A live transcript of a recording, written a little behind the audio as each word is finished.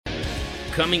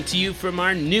coming to you from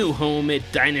our new home at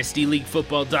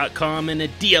dynastyleaguefootball.com and a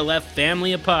DLF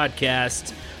family of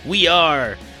podcasts. We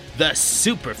are the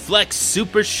Superflex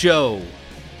Super Show.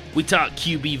 We talk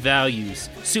QB values,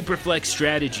 Superflex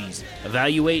strategies,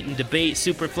 evaluate and debate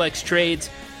Superflex trades,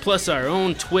 plus our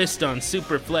own twist on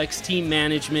Superflex team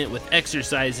management with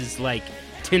exercises like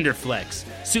Tinderflex,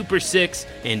 Super 6,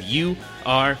 and You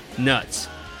Are Nuts.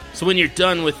 So when you're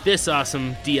done with this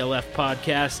awesome DLF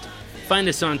podcast, find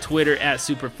us on Twitter at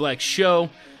Superflex Show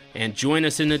and join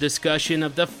us in the discussion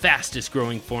of the fastest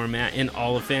growing format in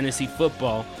all of fantasy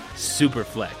football,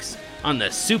 Superflex, on the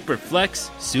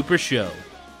Superflex Super Show.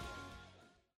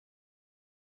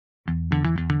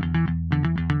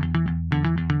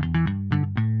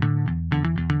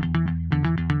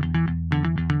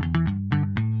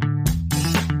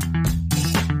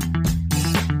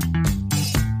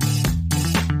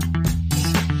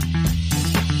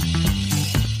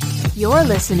 You're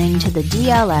listening to the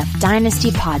DLF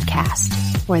Dynasty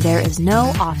podcast, where there is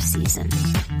no off-season.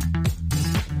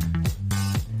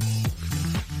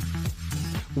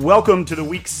 Welcome to the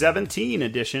Week 17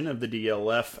 edition of the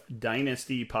DLF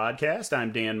Dynasty podcast.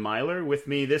 I'm Dan Myler. With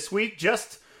me this week,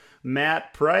 just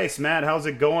Matt Price. Matt, how's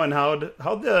it going? How'd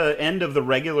the end of the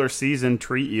regular season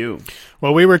treat you?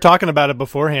 Well, we were talking about it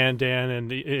beforehand, Dan,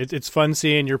 and it's fun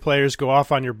seeing your players go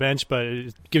off on your bench, but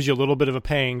it gives you a little bit of a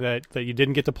pang that you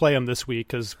didn't get to play them this week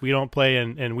because we don't play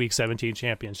in Week 17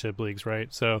 championship leagues,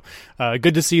 right? So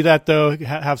good to see that, though,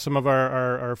 have some of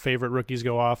our favorite rookies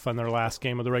go off on their last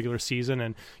game of the regular season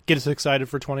and get us excited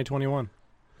for 2021.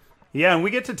 Yeah, and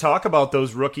we get to talk about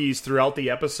those rookies throughout the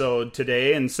episode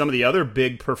today and some of the other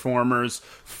big performers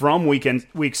from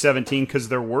Week 17 because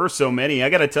there were so many. I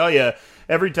got to tell you,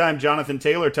 every time Jonathan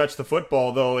Taylor touched the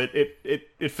football, though,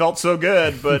 it felt so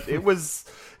good, but it was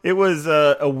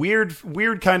a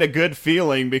weird kind of good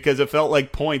feeling because it felt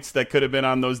like points that could have been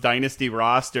on those dynasty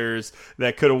rosters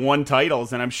that could have won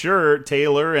titles. And I'm sure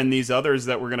Taylor and these others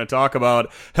that we're going to talk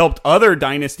about helped other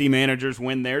dynasty managers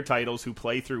win their titles who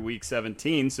play through Week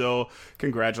 17. So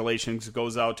congratulations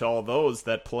goes out to all those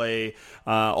that play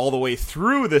all the way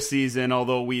through the season,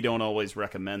 although we don't always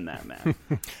recommend that, Matt.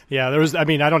 Yeah,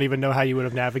 I don't even know how you would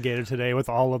have navigated today with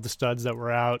all of the studs that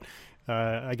were out.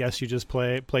 I guess you just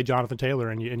play Jonathan Taylor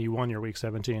and you won your Week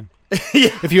 17.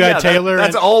 Yeah, if you had Taylor,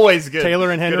 that's always good.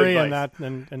 Taylor and Henry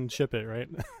and ship it, right?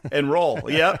 And roll,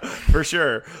 yeah, for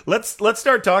sure. Let's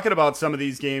start talking about some of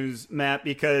these games, Matt,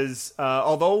 because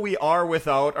although we are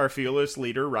without our fearless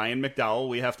leader Ryan McDowell,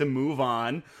 we have to move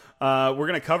on. We're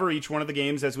going to cover each one of the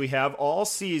games as we have all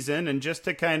season, and just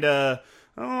to kind of,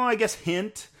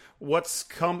 hint what's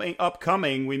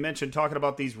upcoming. We mentioned talking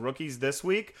about these rookies this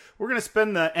week. We're going to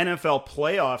spend the NFL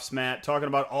playoffs, Matt, talking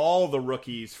about all the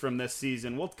rookies from this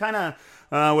season. We'll kind of,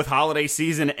 with holiday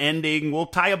season ending, we'll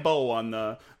tie a bow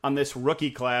on this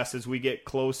rookie class as we get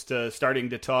close to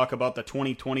starting to talk about the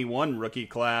 2021 rookie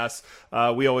class.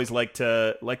 We always like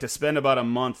to spend about a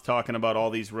month talking about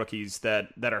all these rookies that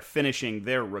are finishing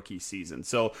their rookie season.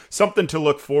 So something to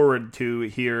look forward to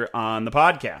here on the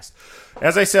podcast.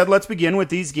 As I said, let's begin with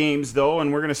these games, though,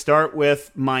 and we're going to start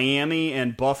with Miami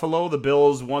and Buffalo. The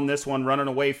Bills won this one running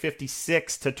away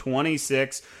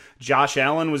 56-26. Josh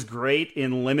Allen was great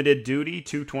in limited duty,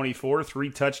 224, 3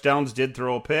 touchdowns, did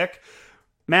throw a pick.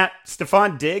 Matt,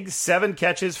 Stefon Diggs, 7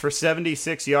 catches for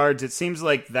 76 yards. It seems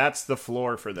like that's the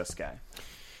floor for this guy.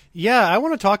 Yeah, I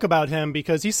want to talk about him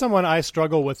because he's someone I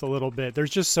struggle with a little bit. There's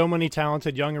just so many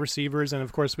talented young receivers, and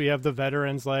of course we have the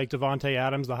veterans like Devontae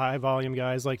Adams, the high-volume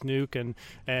guys like Nuke,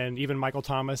 and even Michael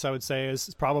Thomas, I would say,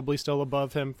 is probably still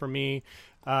above him for me.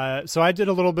 So I did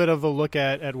a little bit of a look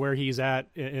at where he's at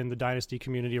in the Dynasty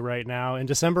community right now. In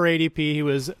December ADP, he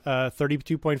was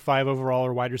 32.5 overall,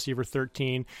 or wide receiver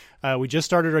 13. We just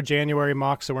started our January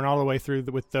mock, so we're not all the way through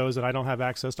with those, and I don't have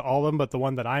access to all of them, but the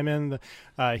one that I'm in,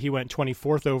 he went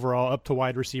 24th overall up to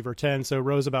wide receiver 10, so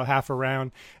rose about half a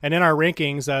round. And in our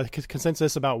rankings,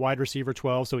 consensus about wide receiver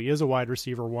 12, so he is a wide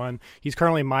receiver 1. He's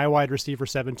currently my wide receiver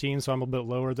 17, so I'm a bit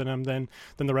lower than him than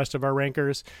the rest of our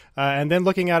rankers. And then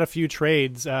looking at a few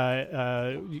trades,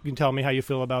 you can tell me how you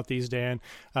feel about these, Dan.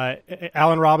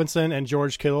 Allen Robinson and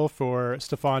George Kittle for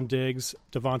Stefon Diggs,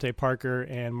 Devontae Parker,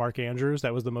 and Mark Andrews.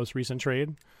 That was the most recent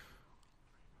trade.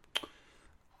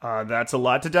 That's a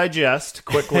lot to digest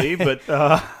quickly, but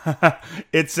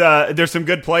it's there's some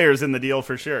good players in the deal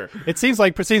for sure. It seems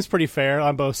pretty fair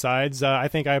on both sides. I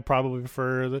think I probably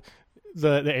prefer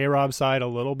the A-Rob side a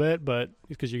little bit, but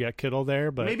because you got Kittle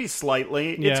there, but maybe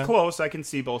slightly. Yeah. It's close. I can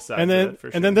see both sides and then, of it for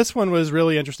sure. And then this one was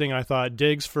really interesting, I thought.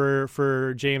 Diggs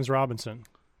for James Robinson.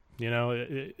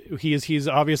 He's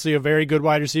obviously a very good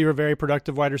wide receiver, very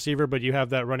productive wide receiver, but you have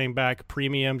that running back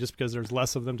premium just because there's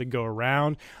less of them to go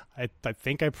around. I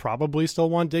think I probably still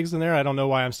want Diggs in there. I don't know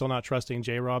why I'm still not trusting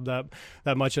J-Rob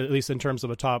that much, at least in terms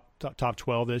of a top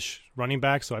 12-ish running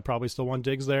back, so I probably still want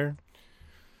Diggs there.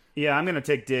 Yeah, I'm going to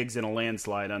take Diggs in a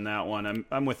landslide on that one.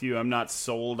 I'm with you. I'm not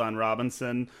sold on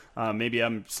Robinson. Maybe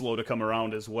I'm slow to come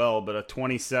around as well, but a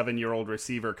 27-year-old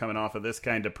receiver coming off of this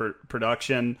kind of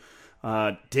production.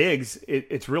 Diggs,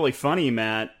 it's really funny,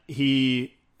 Matt. A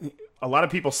lot of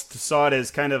people saw it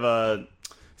as kind of a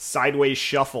sideways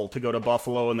shuffle to go to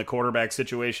Buffalo in the quarterback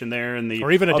situation there, and the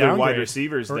or even other wide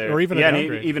receivers there, or even a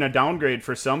downgrade. Even a downgrade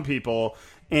for some people.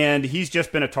 And he's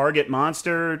just been a target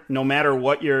monster. No matter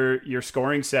what your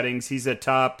scoring settings, he's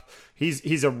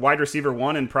a wide receiver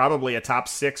 1 and probably a top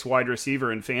 6 wide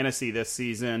receiver in fantasy this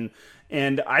season.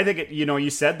 And I think, you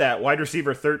said that, wide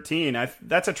receiver 13,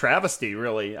 that's a travesty,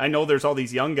 really. I know there's all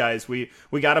these young guys. We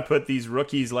got to put these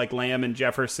rookies like Lamb and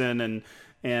Jefferson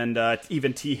and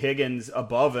even T. Higgins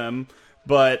above him.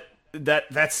 But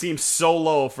that seems so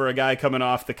low for a guy coming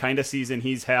off the kind of season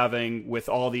he's having with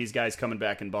all these guys coming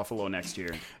back in Buffalo next year.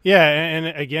 Yeah, and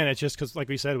again, it's just because, like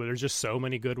we said, there's just so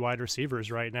many good wide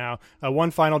receivers right now. One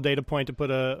final data point to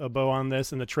put a bow on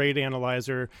this, in the trade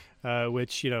analyzer,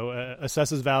 which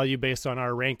assesses value based on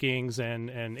our rankings and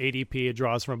ADP. It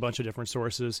draws from a bunch of different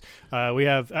sources. We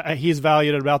have he's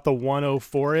valued at about the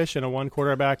 104-ish in a one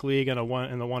quarterback league and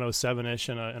in the 107-ish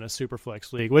in a super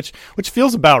flex league, which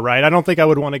feels about right. I don't think I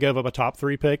would want to give up a top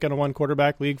 3 pick in a one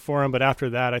quarterback league for him, but after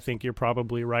that, I think you're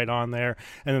probably right on there.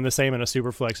 And then the same in a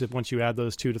super flex if once you add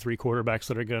those 2 to 3 quarterbacks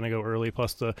that are going to go early,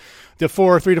 plus the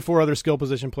 3 to 4 other skill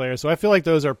position players. So I feel like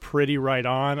those are pretty right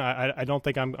on. I don't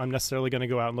think I'm necessarily going to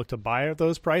go out and look to buy at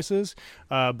those prices,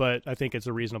 but I think it's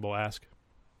a reasonable ask.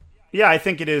 Yeah, I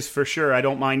think it is for sure. I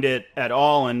don't mind it at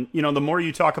all. And, the more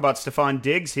you talk about Stefon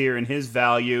Diggs here and his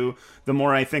value, the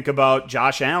more I think about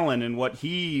Josh Allen and how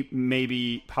he may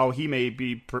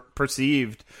be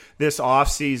perceived this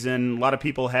offseason. A lot of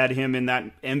people had him in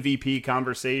that MVP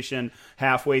conversation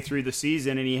halfway through the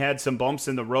season, and he had some bumps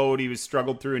in the road. He was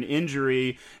struggled through an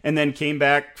injury and then came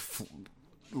back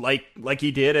like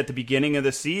he did at the beginning of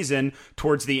the season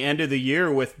towards the end of the year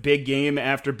with big game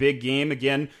after big game.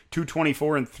 Again,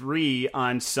 224-3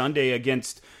 on Sunday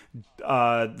against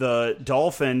the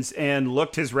Dolphins, and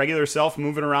looked his regular self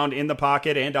moving around in the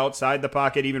pocket and outside the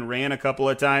pocket, even ran a couple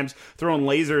of times, throwing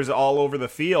lasers all over the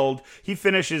field. He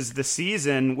finishes the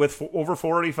season with over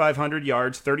 4,500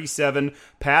 yards, 37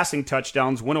 passing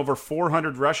touchdowns, went over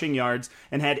 400 rushing yards,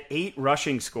 and had 8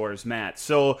 rushing scores, Matt.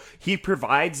 So he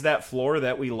provides that floor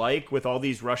that we like with all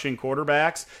these rushing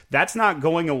quarterbacks. That's not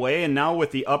going away, and now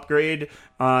with the upgrade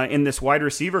in this wide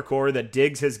receiver core that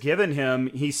Diggs has given him,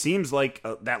 he seems like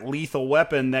that lethal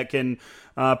weapon that can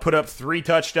put up 3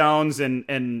 touchdowns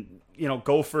and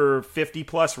go for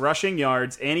 50-plus rushing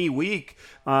yards any week,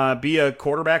 be a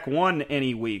quarterback 1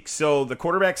 any week. So the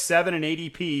quarterback 7 in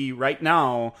ADP right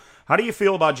now. How do you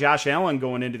feel about Josh Allen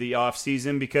going into the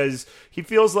offseason? Because he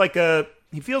feels like a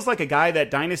guy that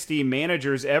dynasty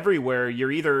managers everywhere,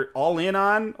 you're either all in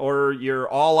on or you're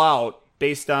all out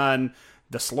based on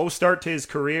the slow start to his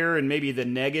career and maybe the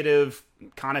negative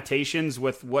connotations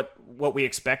with what we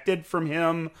expected from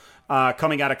him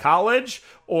coming out of college,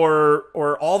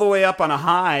 or all the way up on a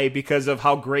high because of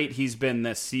how great he's been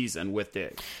this season with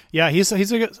Diggs. Yeah, he's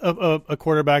a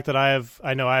quarterback that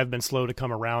I know I've been slow to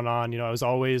come around on. I was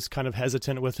always kind of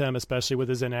hesitant with him, especially with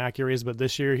his inaccuracies. But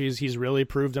this year, he's really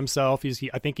proved himself.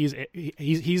 I think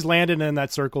he's landed in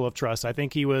that circle of trust. I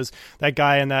think he was that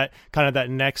guy in that kind of that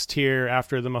next tier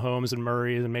after the Mahomes and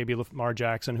Murray and maybe Lamar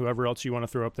Jackson, whoever else you want to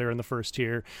throw up there in the first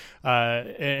tier.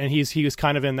 And he was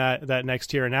kind of in that next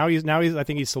tier. And now I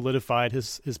think he's solidified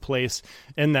his place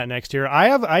in that next tier.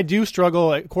 I do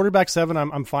struggle at quarterback 7.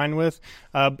 I'm fine with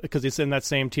because it's in that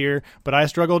same tier, but I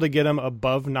struggle to get him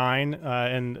above 9.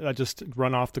 And just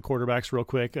run off the quarterbacks real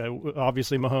quick.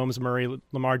 Obviously, Mahomes, Murray,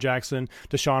 Lamar Jackson,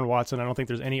 Deshaun Watson. I don't think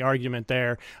there's any argument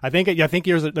there. I think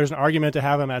there's an argument to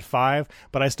have him at 5,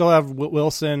 but I still have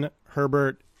Wilson,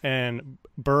 Herbert, and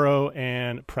Burrow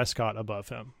and Prescott above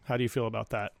him. How do you feel about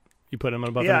that? You put him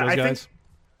above those guys?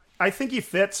 I think he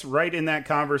fits right in that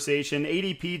conversation.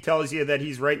 ADP tells you that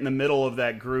he's right in the middle of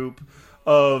that group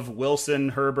of Wilson,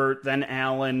 Herbert, then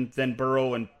Allen, then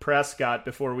Burrow, and Prescott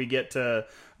before we get to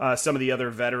some of the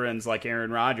other veterans like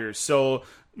Aaron Rodgers. So,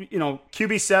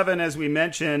 QB7, as we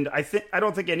mentioned, I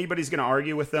don't think anybody's going to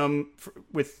argue with them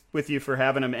with you for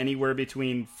having him anywhere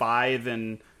between 5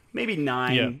 and maybe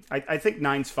 9. Yeah. I think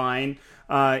 9's fine.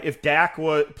 If Dak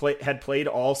had played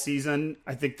all season,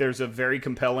 I think there's a very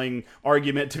compelling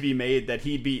argument to be made that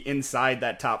he'd be inside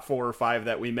that top 4 or 5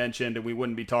 that we mentioned, and we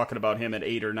wouldn't be talking about him at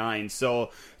 8 or 9.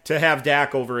 So to have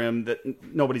Dak over him, that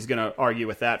nobody's going to argue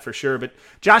with that for sure. But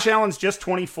Josh Allen's just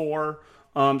 24.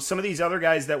 Some of these other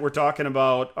guys that we're talking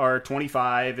about are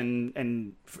 25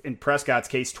 and in Prescott's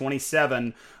case,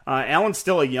 27. Allen's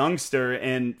still a youngster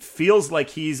and feels like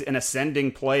he's an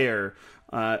ascending player.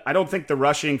 I don't think the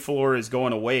rushing floor is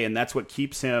going away, and that's what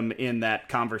keeps him in that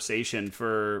conversation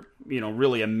for,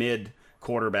 really a mid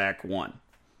quarterback 1.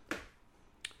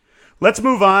 Let's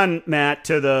move on, Matt,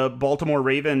 to the Baltimore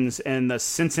Ravens and the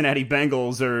Cincinnati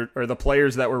Bengals, or the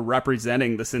players that were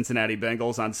representing the Cincinnati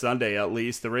Bengals on Sunday, at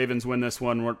least. The Ravens win this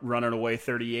one, running away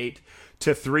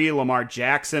 38-3. Lamar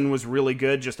Jackson was really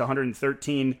good, just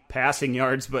 113 passing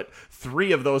yards, but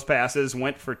 3 of those passes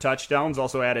went for touchdowns,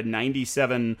 also added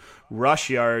 97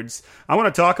 rush yards. I want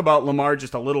to talk about Lamar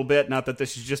just a little bit, not that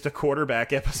this is just a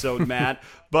quarterback episode, Matt,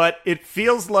 but it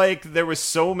feels like there was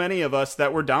so many of us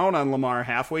that were down on Lamar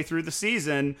halfway through the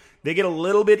season. They get a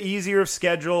little bit easier of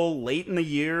schedule late in the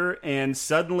year, and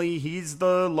suddenly he's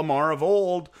the Lamar of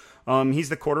old. He's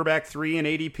the quarterback 3 in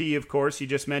ADP, of course. You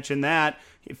just mentioned that.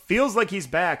 It feels like he's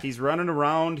back. He's running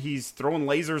around. He's throwing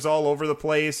lasers all over the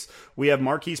place. We have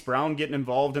Marquise Brown getting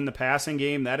involved in the passing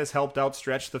game. That has helped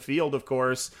outstretch the field, of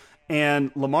course.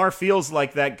 And Lamar feels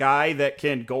like that guy that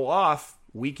can go off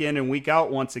week in and week out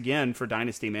once again for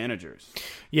dynasty managers.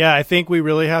 Yeah, I think we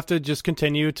really have to just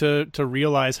continue to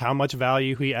realize how much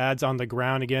value he adds on the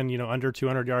ground. Again, under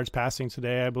 200 yards passing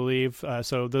today, I believe.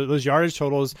 So those yardage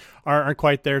totals aren't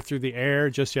quite there through the air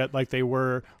just yet like they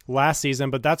were last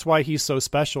season, but that's why he's so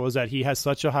special, is that he has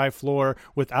such a high floor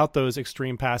without those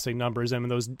extreme passing numbers. And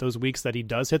those weeks that he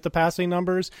does hit the passing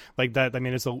numbers like that, I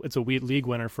mean, it's a league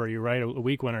winner for you, right? A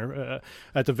week winner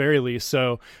at the very least.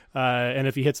 So, and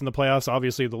if he hits in the playoffs,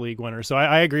 obviously the league winner. So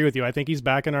I agree with you. I think he's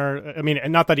back in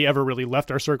and not that he ever really left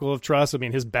our circle of trust. I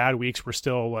mean, his bad weeks were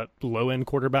still low-end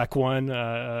quarterback 1,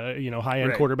 high-end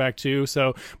right. quarterback 2.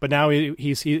 So, but now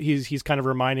he's kind of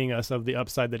reminding us of the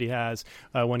upside that he has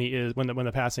when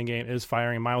the passing game is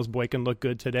firing. Miles Boykin looked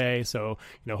good today. So,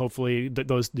 hopefully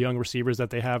those young receivers that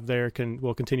they have there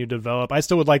will continue to develop. I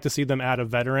still would like to see them add a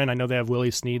veteran. I know they have Willie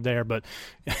Snead there, but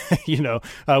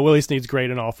Willie Snead's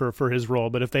great and all for his role.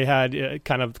 But if they had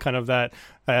kind of that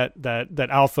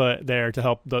alpha there to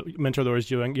help mentor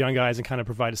those young guys and kind of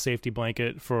provide a safety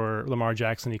blanket for Lamar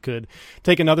Jackson, he could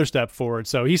take another step forward.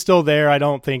 So he's still there. I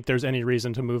don't think there's any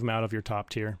reason to move him out of your top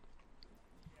tier.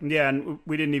 Yeah, and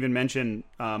we didn't even mention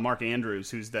Mark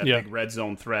Andrews, who's that big red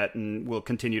zone threat and will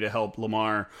continue to help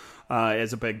Lamar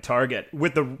as a big target.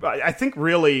 I think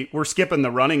really we're skipping the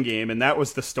running game, and that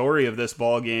was the story of this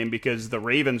ball game because the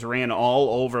Ravens ran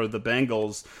all over the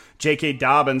Bengals. J.K.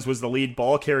 Dobbins was the lead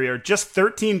ball carrier, just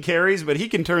 13 carries, but he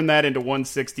can turn that into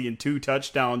 160 and 2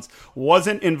 touchdowns.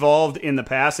 Wasn't involved in the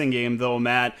passing game, though,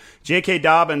 Matt. J.K.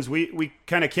 Dobbins, we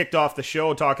kind of kicked off the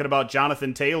show talking about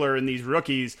Jonathan Taylor and these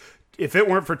rookies. If it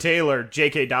weren't for Taylor,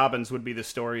 J.K. Dobbins would be the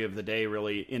story of the day,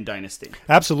 really, in Dynasty.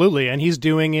 Absolutely, and he's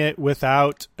doing it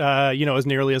without, as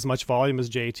nearly as much volume as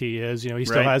JT is. He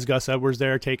still has Gus Edwards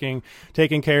there taking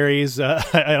carries.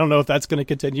 I don't know if that's going to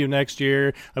continue next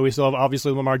year. We still have,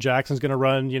 obviously, Lamar Jackson's going to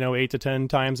run, 8 to 10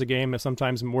 times a game,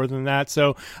 sometimes more than that.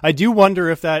 So I do wonder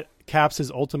if that caps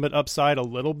his ultimate upside a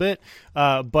little bit,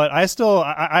 but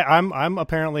I'm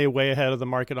apparently way ahead of the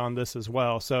market on this as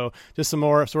well. So just some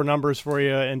more sort of numbers for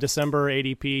you. In December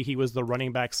ADP, he was the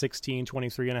running back 16,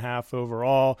 23.5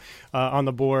 overall on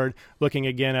the board. Looking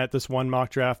again at this one mock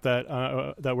draft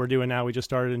that we're doing now, we just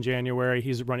started in January.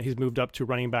 He's moved up to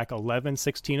running back 11,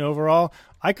 16 overall.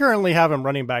 I currently have him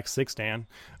running back 6, Dan.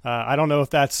 I don't know if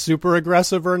that's super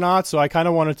aggressive or not, so I kind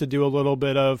of wanted to do a little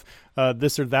bit of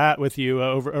this or that with you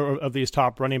of these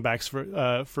top running backs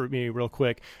for me real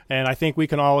quick. And I think we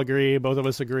can all agree, both of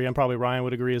us agree, and probably Ryan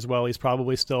would agree as well, he's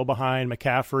probably still behind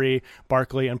McCaffrey,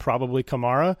 Barkley, and probably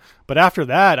Kamara. But after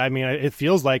that, I mean, it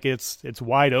feels like it's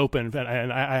wide open,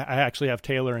 and I actually have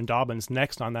Taylor and Dobbins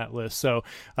next on that list. So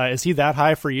is he that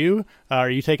high for you? Are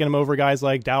you taking him over guys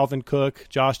like Dalvin Cook,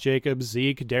 Josh Jacobs,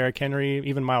 Zeke, Derrick Henry,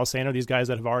 even Miles Sanders, these guys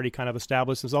that have already kind of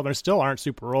established themselves? They still aren't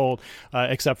super old,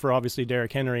 except for obviously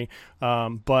Derrick Henry.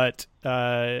 But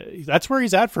that's where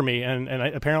he's at for me, and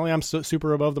apparently I'm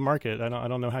super above the market. I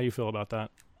don't know how you feel about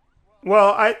that.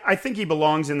 Well, I think he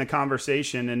belongs in the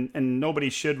conversation, and nobody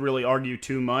should really argue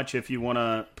too much if you want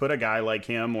to put a guy like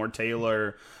him or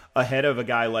Taylor ahead of a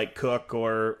guy like Cook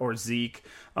or Zeke.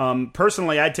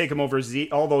 Personally, I'd take him over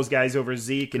Zeke, all those guys over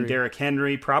Zeke and Derrick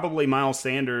Henry, probably Miles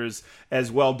Sanders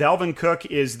as well. Dalvin Cook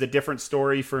is the different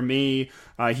story for me.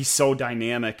 He's so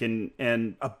dynamic and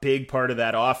a big part of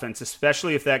that offense,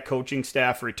 especially if that coaching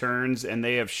staff returns and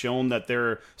they have shown that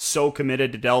they're so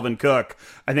committed to Dalvin Cook.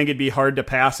 I think it'd be hard to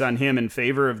pass on him in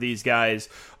favor of these guys.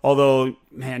 Although,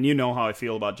 man, you know how I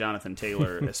feel about Jonathan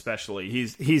Taylor, especially.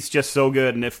 He's just so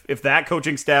good. And if that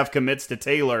coaching staff commits to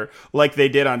Taylor like they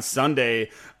did on Sunday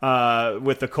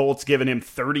with the Colts giving him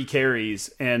 30 carries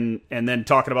and then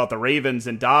talking about the Ravens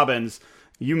and Dobbins,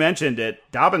 you mentioned it,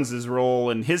 Dobbins'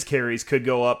 role and his carries could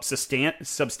go up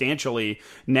substantially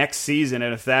next season.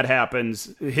 And if that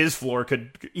happens, his floor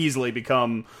could easily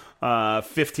become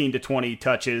 15 to 20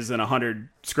 touches and 100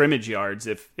 scrimmage yards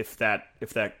if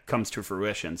that comes to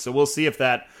fruition. So we'll see if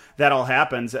that all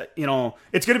happens. You know,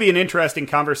 it's going to be an interesting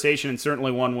conversation, and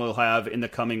certainly one we'll have in the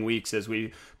coming weeks as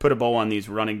we put a bow on these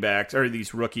running backs or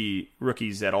these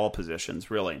rookies at all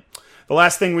positions, really. The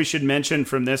last thing we should mention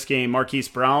from this game, Marquise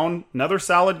Brown, another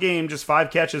solid game, just 5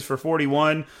 catches for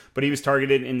 41, but he was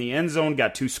targeted in the end zone,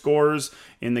 got 2 scores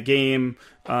in the game.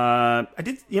 That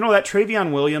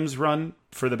Travion Williams run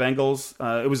for the Bengals,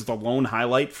 it was the lone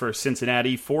highlight for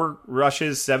Cincinnati. 4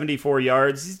 rushes, 74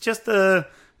 yards. He's just a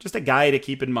guy to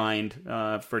keep in mind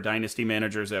for dynasty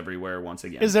managers everywhere once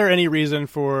again. Is there any reason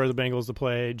for the Bengals to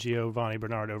play Giovanni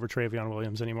Bernard over Travion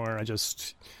Williams anymore?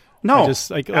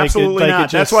 Absolutely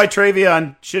not. That's why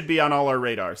Travion should be on all our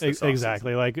radars.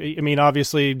 Exactly.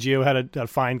 Obviously, Gio had a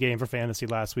fine game for fantasy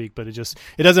last week, but it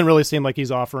doesn't really seem like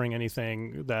he's offering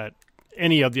anything that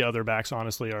any of the other backs,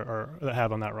 honestly, are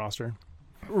have on that roster.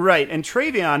 Right, and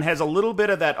Travion has a little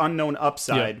bit of that unknown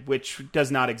upside, which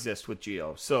does not exist with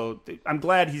Gio. So I'm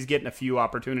glad he's getting a few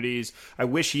opportunities. I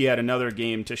wish he had another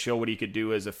game to show what he could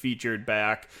do as a featured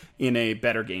back in a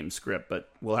better game script, but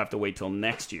we'll have to wait till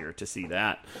next year to see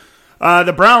that.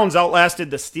 The Browns outlasted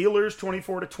the Steelers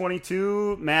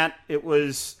 24-22. Matt, it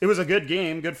was a good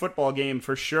game, good football game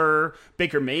for sure.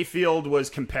 Baker Mayfield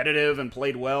was competitive and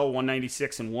played well,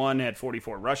 196-1, had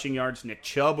 44 rushing yards. Nick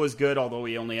Chubb was good, although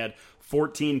he only had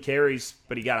 14 carries,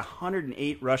 but he got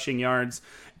 108 rushing yards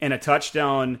and a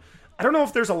touchdown. I don't know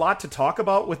if there's a lot to talk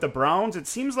about with the Browns. It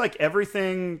seems like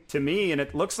everything to me, and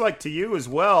it looks like to you as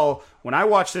well. When I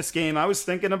watched this game, I was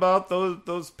thinking about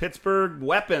those Pittsburgh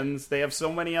weapons. They have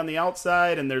so many on the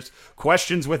outside, and there's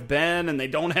questions with Ben, and they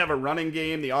don't have a running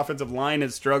game. The offensive line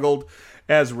has struggled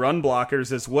as run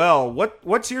blockers as well.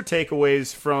 What's your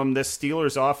takeaways from this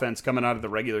Steelers offense coming out of the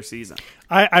regular season?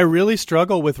 I really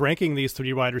struggle with ranking these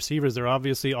 3 wide receivers. They're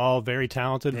obviously all very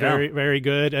talented, very, very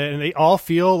good, and they all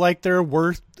feel like they're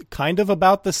worth kind of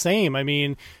about the same. I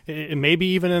mean, maybe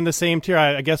even in the same tier.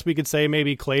 I guess we could say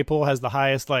maybe Claypool has the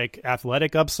highest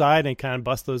athletic upside and kind of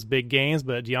bust those big gains,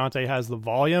 but Deontay has the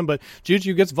volume, but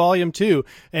Juju gets volume too.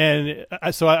 And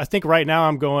so I think right now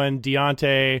I'm going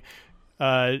Deontay,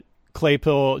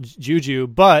 Claypool, Juju,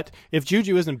 but if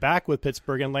Juju isn't back with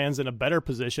Pittsburgh and lands in a better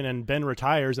position and Ben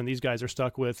retires and these guys are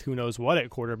stuck with who knows what at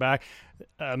quarterback,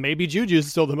 maybe Juju is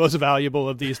still the most valuable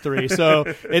of these 3. So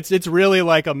it's really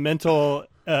like a mental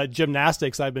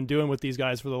gymnastics I've been doing with these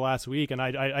guys for the last week, and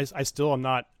I still am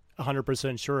not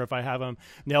 100% sure if I have them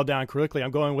nailed down correctly. I'm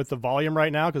going with the volume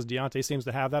right now because Deontay seems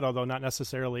to have that, although not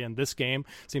necessarily in this game.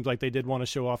 Seems like they did want to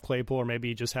show off Claypool, or maybe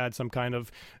he just had some kind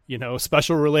of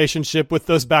special relationship with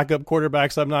those backup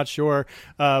quarterbacks. I'm not sure,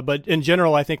 but in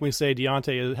general, I think we say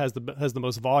Deontay has the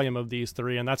most volume of these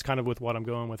 3, and that's kind of with what I'm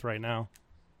going with right now.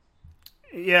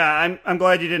 Yeah, I'm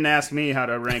glad you didn't ask me how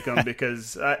to rank them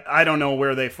because I don't know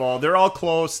where they fall. They're all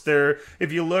close.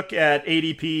 If you look at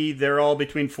ADP, they're all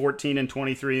between 14 and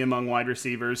 23 among wide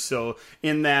receivers. So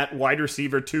in that wide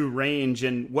receiver 2 range,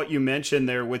 and what you mentioned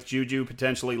there with Juju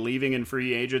potentially leaving in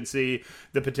free agency,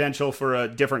 the potential for a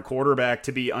different quarterback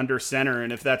to be under center,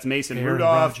 and if that's Mason Aaron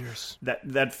Rudolph, Rodgers.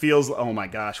 that feels, oh my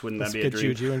gosh, wouldn't that be a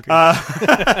dream? Juju and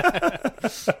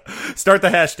Start the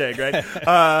hashtag,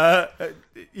 right?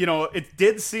 It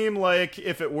did seem like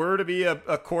if it were to be a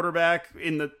quarterback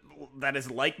that is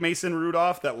like Mason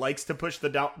Rudolph, that likes to push the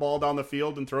ball down the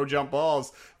field and throw jump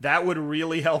balls, that would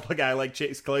really help a guy like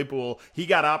Chase Claypool. He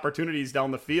got opportunities down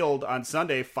the field on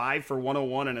Sunday, 5 for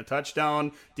 101 and a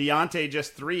touchdown. Deontay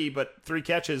just 3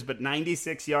 catches, but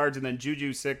 96 yards, and then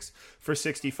Juju 6 for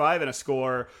 65 and a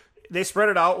score. They spread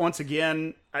it out once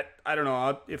again. I don't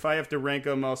know. If I have to rank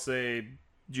them, I'll say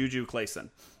Juju, Clayson.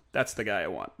 That's the guy I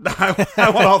want.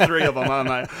 I want all 3 of them on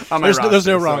my roster. There's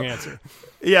no wrong answer.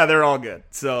 Yeah, they're all good.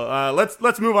 So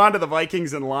let's move on to the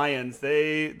Vikings and Lions.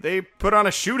 They put on a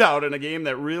shootout in a game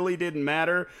that really didn't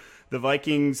matter. The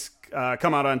Vikings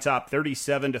come out on top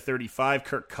 37-35.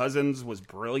 Kirk Cousins was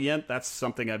brilliant. That's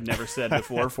something I've never said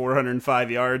before.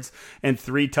 405 yards and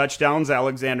 3 touchdowns.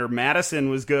 Alexander Madison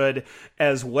was good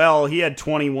as well. He had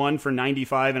 21 for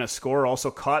 95 and a score.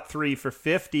 Also caught 3 for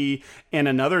 50 and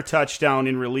another touchdown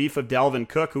in relief of Dalvin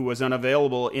Cook, who was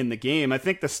unavailable in the game. I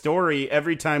think the story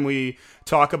every time we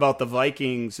talk about the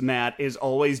Vikings, Matt, is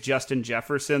always Justin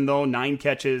Jefferson, though. 9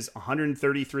 catches,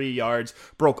 133 yards,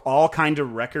 broke all kinds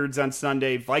of records on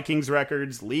Sunday. Vikings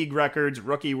records, league records,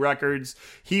 rookie records.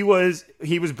 He was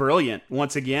brilliant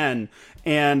once again.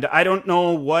 And I don't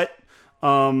know what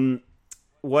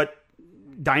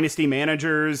dynasty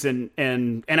managers and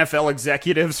NFL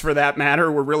executives, for that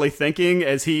matter, were really thinking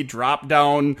as he dropped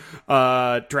down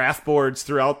draft boards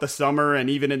throughout the summer, and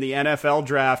even in the NFL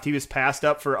draft, he was passed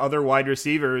up for other wide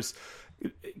receivers.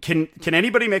 Can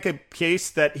anybody make a case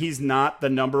that he's not the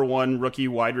number 1 rookie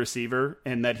wide receiver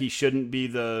and that he shouldn't be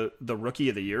the rookie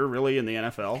of the year, really, in the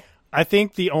NFL? I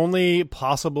think the only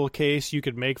possible case you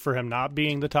could make for him not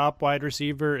being the top wide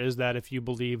receiver is that if you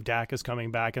believe Dak is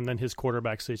coming back and then his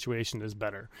quarterback situation is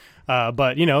better.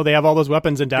 But, they have all those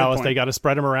weapons in Dallas. They got to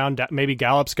spread them around. Maybe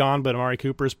Gallup's gone, but Amari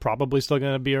Cooper's probably still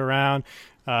going to be around.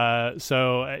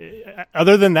 So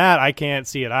other than that, I can't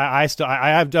see it. I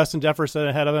have Justin Jefferson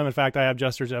ahead of him. In fact, I have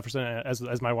Justin Jefferson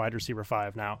as my wide receiver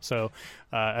 5 now. So,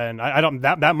 and I don't,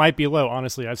 that might be low.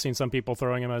 Honestly, I've seen some people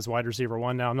throwing him as wide receiver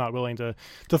 1 now. I'm not willing to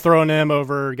throw him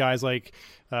over guys like,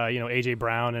 AJ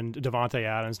Brown and Devontae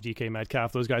Adams, DK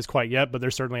Metcalf, those guys quite yet, but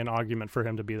there's certainly an argument for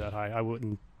him to be that high. I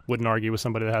wouldn't argue with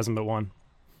somebody that hasn't but 1.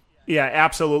 Yeah,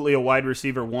 absolutely a wide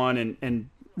receiver 1 and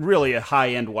really a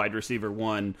high-end wide receiver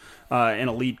 1, an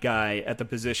elite guy at the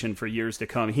position for years to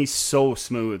come. He's so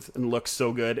smooth and looks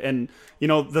so good. And,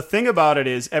 the thing about it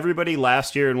is everybody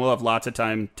last year, and we'll have lots of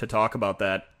time to talk about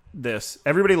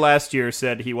everybody last year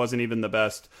said he wasn't even the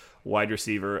best wide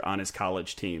receiver on his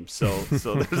college team. So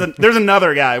there's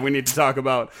another guy we need to talk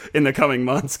about in the coming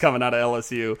months coming out of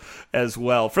LSU as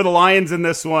well. For the Lions in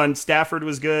this one, Stafford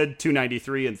was good,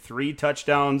 293 and 3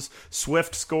 touchdowns.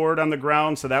 Swift scored on the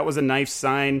ground, so that was a nice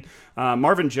sign.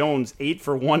 Marvin Jones, 8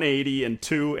 for 180 and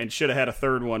 2, and should have had a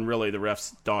third one. Really, the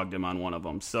refs dogged him on one of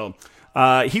them. So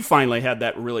he finally had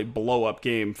that really blow-up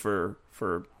game for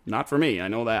not for me, I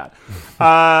know that.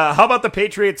 How about the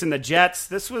Patriots and the Jets?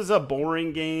 This was a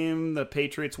boring game. The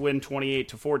Patriots win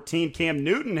 28-14. Cam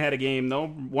Newton had a game, though,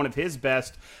 one of his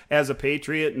best as a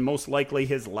Patriot, and most likely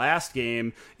his last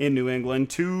game in New England.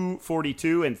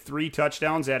 242 and 3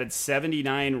 touchdowns, added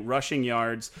 79 rushing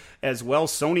yards as well.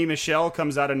 Sony Michel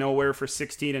comes out of nowhere for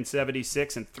 16 and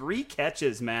 76, and 3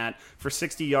 catches, Matt, for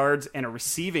 60 yards and a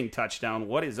receiving touchdown.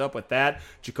 What is up with that?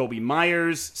 Jacoby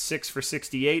Myers, 6 for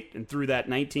 68, and threw that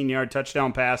 19-yard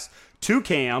touchdown pass to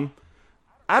Cam.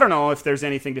 I don't know if there's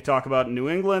anything to talk about in New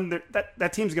England.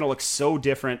 That team's going to look so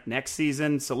different next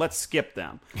season, so let's skip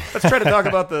them. Let's try to talk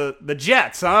about the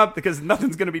Jets, because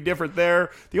nothing's going to be different there.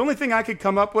 The only thing I could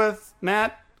come up with,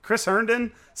 Matt, Chris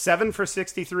Herndon, 7 for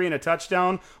 63 and a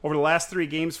touchdown. Over the last 3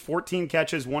 games, 14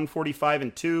 catches, 145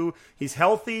 and 2. He's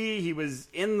healthy. He was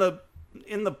in the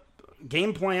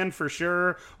game plan for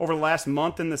sure over the last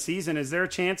month in the season. Is there a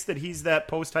chance that he's that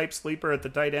post-hype sleeper at the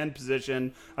tight end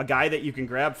position, a guy that you can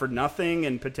grab for nothing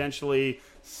and potentially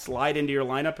slide into your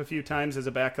lineup a few times as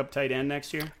a backup tight end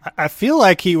next year? I feel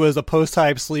like he was a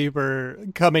post-hype sleeper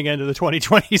coming into the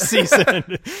 2020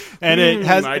 season. And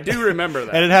I do remember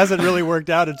that. And it hasn't really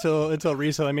worked out until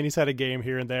recently. I mean, he's had a game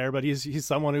here and there, but he's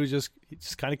someone who just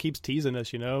kind of keeps teasing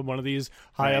us, one of these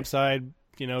high upside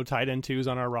tight end 2s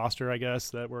on our roster, I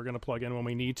guess, that we're going to plug in when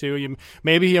we need to.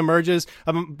 Maybe he emerges.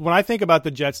 When I think about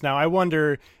the Jets now, I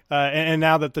wonder, and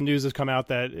now that the news has come out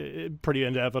that it's pretty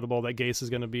inevitable that Gase is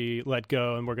going to be let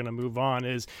go and we're going to move on,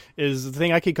 is the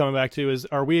thing I keep coming back to is,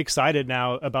 are we excited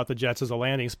now about the Jets as a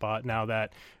landing spot now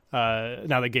that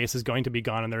Gase is going to be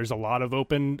gone and there's a lot of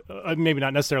open, maybe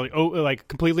not necessarily like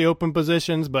completely open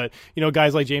positions, but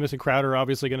guys like Jamison Crowder are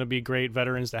obviously going to be great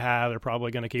veterans to have. They're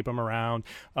probably going to keep them around.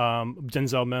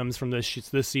 Denzel Mims from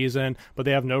this season, but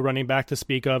they have no running back to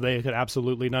speak of. They could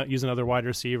absolutely not use another wide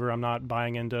receiver. I'm not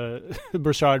buying into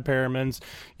Brashad Perriman's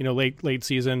late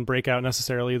season breakout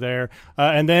necessarily there.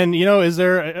 And then is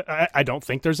there? I don't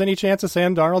think there's any chance of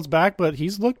Sam Darnold's back, but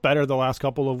he's looked better the last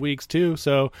couple of weeks too.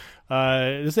 So.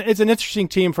 It's an interesting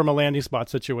team from a landing spot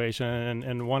situation,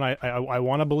 and one I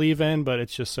want to believe in, but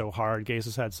it's just so hard. Gase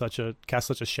has had cast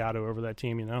such a shadow over that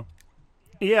team,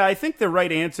 Yeah, I think the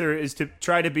right answer is to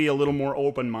try to be a little more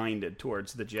open-minded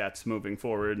towards the Jets moving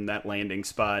forward in that landing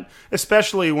spot,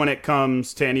 especially when it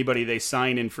comes to anybody they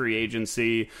sign in free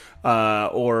agency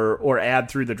or add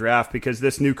through the draft, because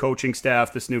this new coaching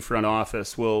staff, this new front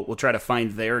office will try to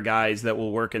find their guys that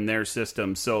will work in their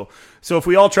system. So if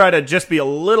we all try to just be a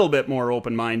little bit more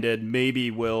open-minded,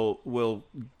 maybe we'll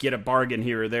get a bargain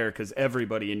here or there, because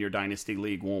everybody in your Dynasty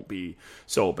League won't be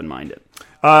so open-minded.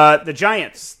 The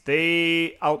Giants, they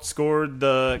outscored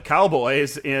the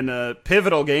Cowboys in a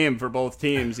pivotal game for both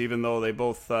teams, even though they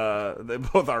both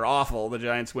are awful. The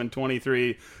Giants win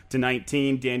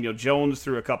 23-19. Daniel Jones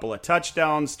threw a couple of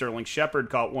touchdowns. Sterling Shepard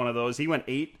caught one of those. He went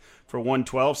 8 for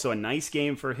 112, so a nice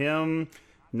game for him.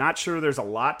 Not sure there's a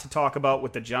lot to talk about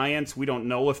with the Giants. We don't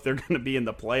know if they're going to be in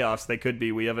the playoffs. They could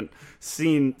be. We haven't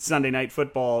seen Sunday Night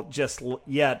Football just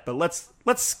yet, but let's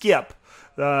skip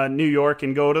New York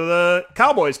and go to the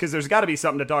Cowboys, because there's got to be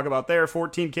something to talk about there.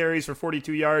 14 carries for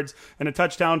 42 yards and a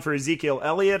touchdown for Ezekiel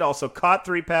Elliott. Also caught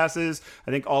 3 passes.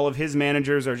 I think all of his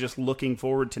managers are just looking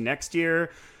forward to next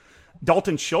year.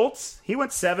 Dalton Schultz, he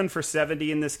went 7 for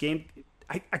 70 in this game.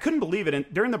 I couldn't believe it. And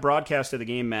during the broadcast of the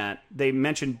game, Matt, they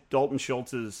mentioned Dalton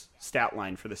Schultz's stat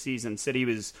line for the season, said he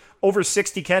was over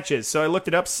 60 catches. So I looked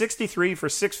it up, 63 for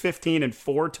 615 and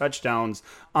 4 touchdowns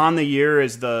on the year,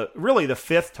 is really the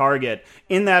 5th target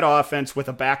in that offense with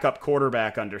a backup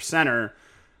quarterback under center.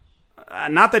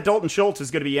 Not that Dalton Schultz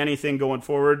is going to be anything going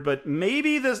forward, but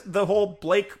maybe the whole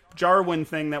Blake Jarwin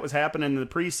thing that was happening in the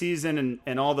preseason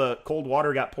and all the cold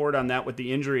water got poured on that with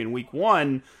the injury in week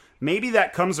 1, maybe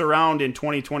that comes around in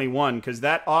 2021, because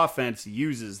that offense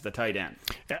uses the tight end.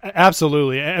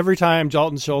 Absolutely. Every time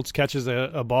Dalton Schultz catches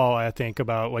a ball, I think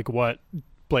about like what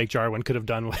Blake Jarwin could have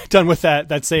done with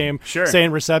that same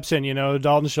reception. You know,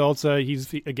 Dalton Schultz,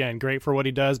 he's again great for what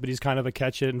he does, but he's kind of a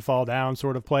catch it and fall down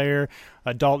sort of player.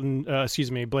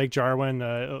 Blake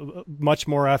Jarwin, much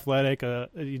more athletic.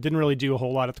 He didn't really do a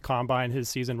whole lot at the combine. His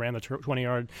season ran the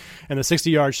 20-yard and the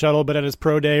 60-yard shuttle, but at his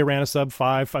pro day ran a sub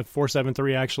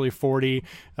 4.73 actually 40,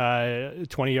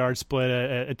 20-yard split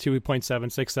at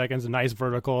 2.76 seconds, a nice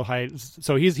vertical height.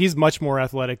 So he's much more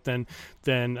athletic than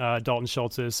Dalton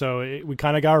Schultz is. So we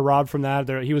kind of got robbed from that.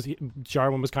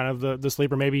 Jarwin was kind of the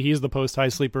sleeper. Maybe he's the post high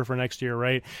sleeper for next year,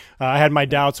 right? I had my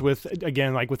doubts with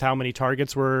how many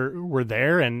targets were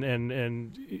there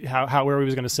and how where he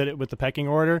was going to sit it with the pecking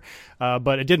order,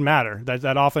 but it didn't matter.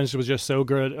 That offense was just so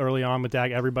good early on with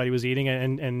Dak. Everybody was eating it,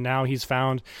 and now he's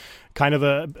found kind of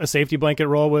a safety blanket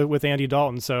role with Andy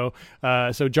Dalton. So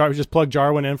just plug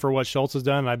Jarwin in for what Schultz has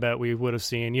done, and I bet we would have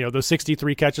seen, those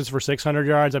 63 catches for 600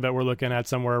 yards. I bet we're looking at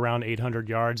somewhere around 800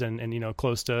 yards and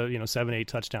close to 7-8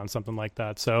 touchdowns, something like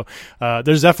that. So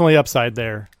there's definitely upside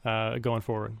there going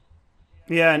forward.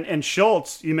 Yeah, and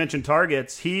Schultz, you mentioned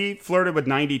targets. He flirted with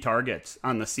 90 targets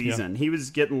on the season. Yeah. He was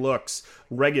getting looks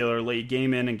regularly,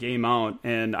 game in and game out,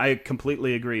 and I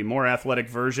completely agree. More athletic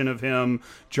version of him.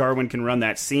 Jarwin can run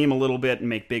that seam a little bit and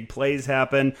make big plays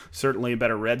happen. Certainly a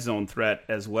better red zone threat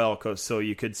as well, so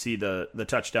you could see the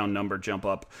touchdown number jump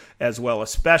up as well,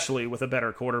 especially with a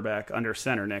better quarterback under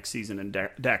center next season in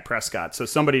Dak Prescott. So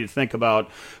somebody to think about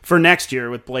for next year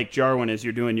with Blake Jarwin as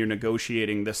you're doing your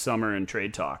negotiating this summer in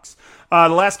trade talks. The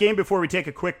last game before we take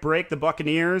a quick break, the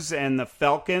Buccaneers and the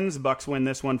Falcons. Bucs win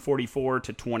this one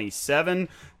 44-27.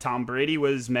 Tom Brady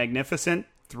was magnificent.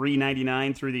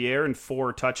 399 through the air and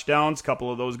 4 touchdowns. A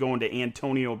couple of those going to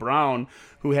Antonio Brown,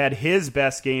 who had his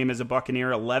best game as a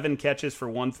Buccaneer, 11 catches for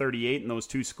 138 in those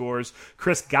 2 scores.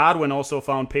 Chris Godwin also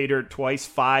found pay dirt twice,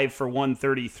 5 for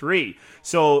 133.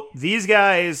 So these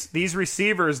guys, these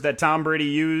receivers that Tom Brady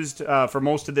used for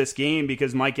most of this game,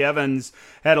 because Mike Evans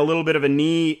had a little bit of a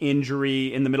knee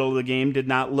injury in the middle of the game,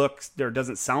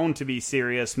 doesn't sound to be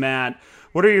serious. Matt,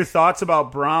 what are your thoughts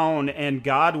about Brown and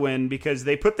Godwin? Because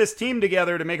they put this team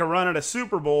together to make a run at a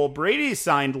Super Bowl. Brady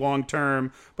signed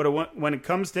long-term, but when it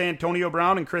comes to Antonio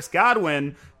Brown and Chris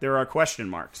Godwin, there are question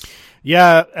marks.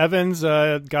 Yeah, Evans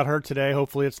got hurt today.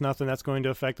 Hopefully it's nothing that's going to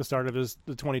affect the start of the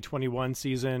 2021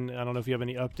 season. I don't know if you have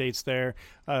any updates there.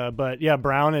 But yeah,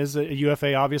 Brown is a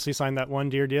UFA, obviously signed that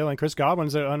 1-year deal, and Chris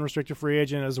Godwin's an unrestricted free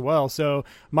agent as well. So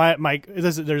I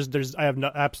have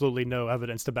absolutely no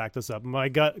evidence to back this up. My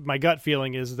gut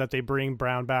feeling is that they bring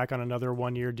Brown back on another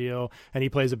 1-year deal, and he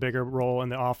plays a bigger role in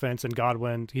the offense, and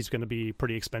Godwin, he's going to be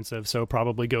pretty expensive, so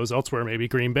probably goes elsewhere, maybe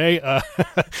Green Bay.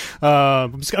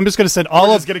 I'm just going to send all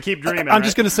of... going to keep dreaming, I'm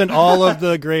just going to send all of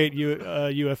the great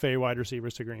UFA wide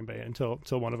receivers to Green Bay until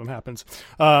one of them happens.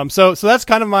 So that's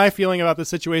kind of my feeling about the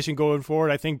situation going forward.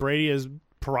 I think Brady is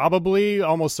probably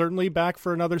almost certainly back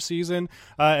for another season,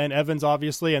 and Evans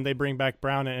obviously, and they bring back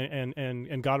Brown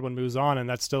and Godwin moves on, and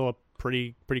that's still a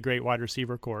pretty great wide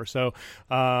receiver core. So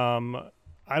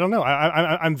I don't know.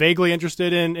 I'm vaguely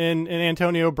interested in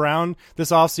Antonio Brown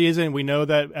this offseason. We know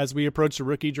that as we approach the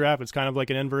rookie draft, it's kind of like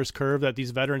an inverse curve that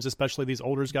these veterans, especially these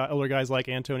older guys like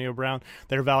Antonio Brown,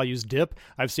 their values dip.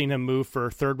 I've seen him move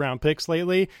for third-round picks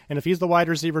lately, and if he's the wide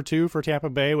receiver 2 for Tampa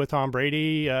Bay with Tom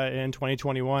Brady in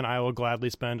 2021, I will gladly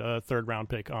spend a third-round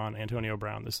pick on Antonio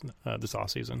Brown this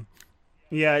offseason.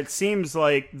 Yeah, it seems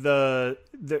like there's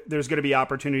going to be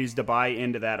opportunities to buy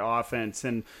into that offense.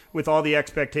 And with all the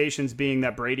expectations being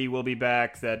that Brady will be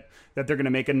back, that they're going to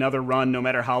make another run no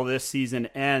matter how this season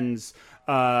ends,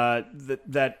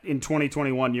 that in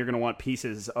 2021 you're going to want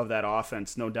pieces of that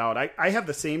offense, no doubt. I have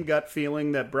the same gut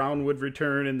feeling that Brown would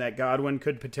return and that Godwin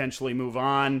could potentially move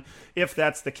on. If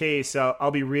that's the case,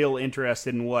 I'll be real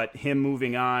interested in what him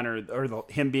moving on or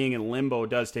him being in limbo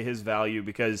does to his value,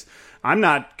 because I'm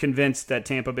not convinced that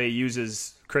Tampa Bay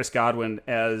uses Chris Godwin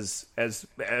as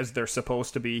they're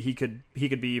supposed to be. He could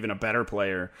be even a better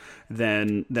player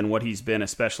than what he's been,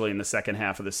 especially in the second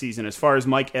half of the season. As far as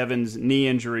Mike Evans' knee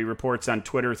injury reports on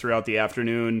Twitter throughout the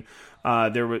afternoon,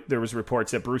 there was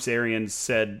reports that Bruce Arians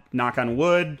said, knock on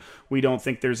wood, we don't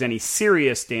think there's any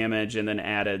serious damage, and then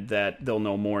added that they'll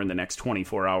know more in the next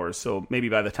 24 hours. So maybe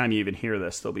by the time you even hear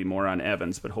this, there'll be more on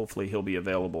Evans, but hopefully he'll be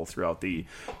available throughout the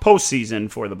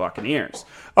postseason for the Buccaneers.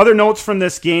 Other notes from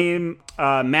this game,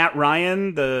 Matt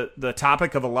Ryan, the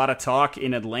topic of a lot of talk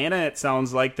in Atlanta. It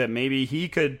sounds like that maybe he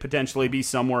could potentially be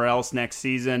somewhere else next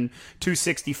season.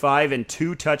 265 and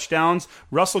 2 touchdowns.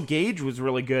 Russell Gage was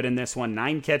really good in this one.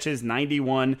 9 catches,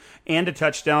 91, and a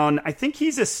touchdown. I think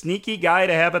he's a sneaky guy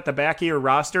to have at the back of your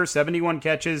roster. 71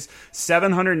 catches,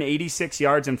 786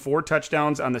 yards, and 4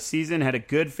 touchdowns on the season. Had a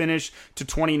good finish to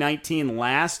 2019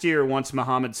 last year once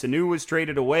Mohamed Sanu was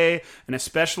traded away. An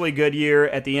especially good year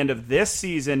at the end of this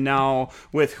season now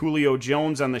with Julio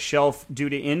Jones on the shelf due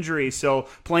to injury. So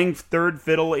playing third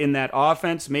fiddle in that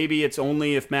offense, maybe it's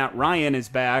only if Matt Ryan is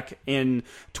back in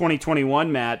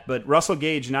 2021, Matt, but Russell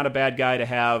Gage, not a bad guy to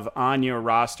have on your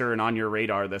roster and on your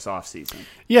radar this offseason.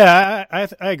 Yeah, I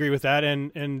agree with that,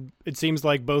 and it seems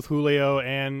like both Julio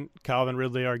and Calvin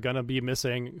Ridley are going to be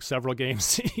missing several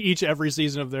games each every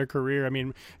season of their career. I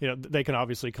mean, they can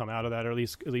obviously come out of that, or at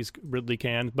least Ridley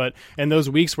can, but in those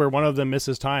weeks where one of them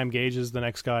misses time, Gage is the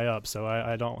next guy up, so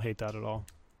I don't hate that at all.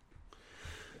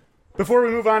 Before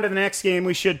we move on to the next game,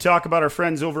 we should talk about our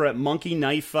friends over at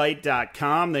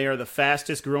monkeyknifefight.com. They are the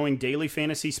fastest growing daily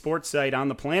fantasy sports site on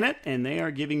the planet, and they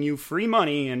are giving you free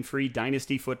money and free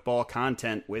Dynasty football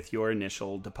content with your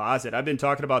initial deposit. I've been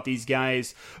talking about these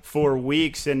guys for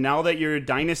weeks, and now that your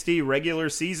Dynasty regular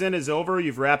season is over,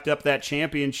 you've wrapped up that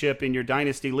championship in your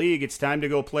Dynasty League, it's time to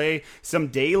go play some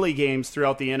daily games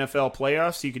throughout the NFL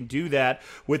playoffs. You can do that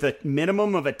with a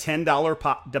minimum of a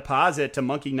 $10 deposit to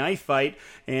Monkey Knife Fight,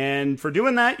 and for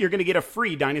doing that, you're going to get a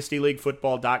free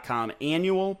DynastyLeagueFootball.com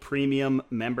annual premium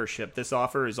membership. This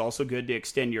offer is also good to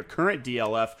extend your current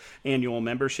DLF annual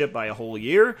membership by a whole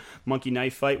year. Monkey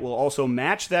Knife Fight will also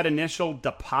match that initial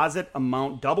deposit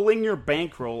amount, doubling your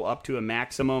bankroll up to a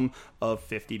maximum of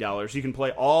 $50. You can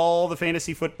play all the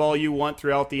fantasy football you want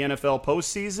throughout the NFL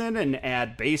postseason and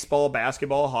add baseball,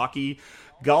 basketball, hockey,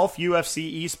 golf,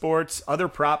 UFC, esports, other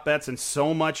prop bets, and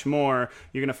so much more.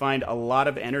 You're going to find a lot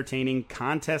of entertaining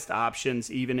contest options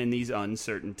even in these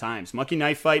uncertain times. Monkey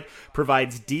Knife Fight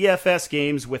provides DFS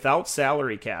games without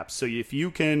salary caps, so if you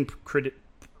can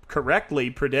correctly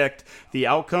predict the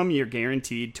outcome, you're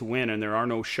guaranteed to win, and there are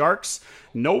no sharks,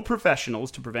 no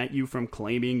professionals to prevent you from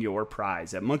claiming your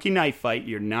prize. At Monkey Knife Fight,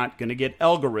 you're not going to get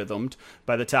algorithmed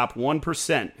by the top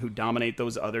 1% who dominate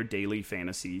those other daily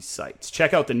fantasy sites.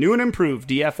 Check out the new and improved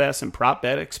DFS and prop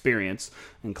bet experience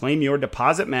and claim your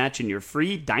deposit match in your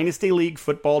free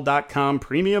DynastyLeagueFootball.com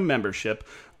premium membership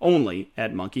only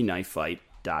at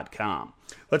monkeyknifefight.com.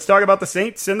 Let's talk about the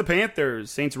Saints and the Panthers.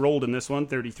 Saints rolled in this one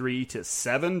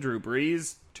 33-7. Drew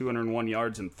Brees, 201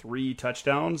 yards and 3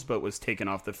 touchdowns, but was taken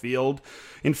off the field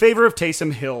in favor of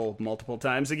Taysom Hill multiple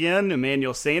times again.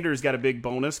 Emmanuel Sanders got a big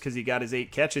bonus because he got his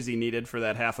 8 catches he needed for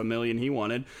that $500,000 he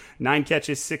wanted. 9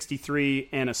 catches, 63,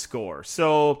 and a score.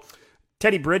 So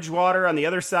Teddy Bridgewater on the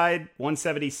other side,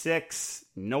 176,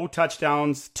 no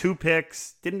touchdowns, 2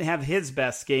 picks. Didn't have his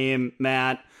best game,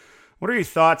 Matt. What are your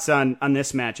thoughts on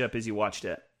this matchup as you watched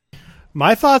it?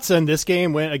 My thoughts on this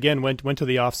game went to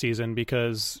the offseason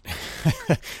because,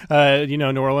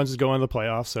 New Orleans is going to the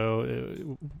playoffs,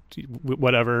 so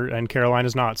whatever, and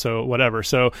Carolina's not, so whatever.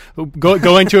 So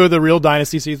going to the real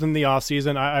dynasty season, the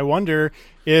offseason, I wonder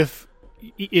if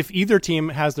either team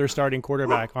has their starting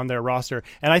quarterback on their roster,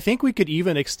 and I think we could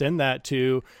even extend that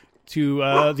to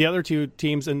the other two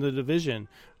teams in the division.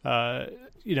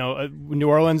 New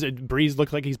Orleans, Breeze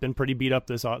looked like he's been pretty beat up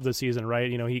this season,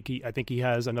 right? I think he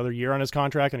has another year on his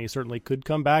contract, and he certainly could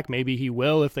come back. Maybe he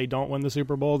will if they don't win the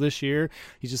Super Bowl this year.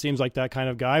 He just seems like that kind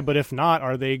of guy. But if not,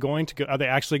 are they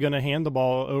actually going to hand the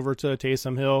ball over to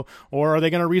Taysom Hill, or are they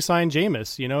going to re-sign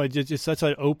Jameis? It's just such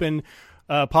an open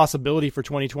possibility for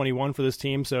 2021 for this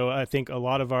team. So I think a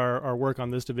lot of our work on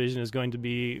this division is going to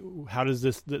be how does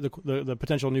the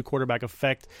potential new quarterback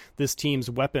affect this team's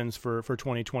weapons for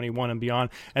 2021 and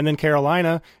beyond. And then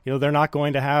Carolina, they're not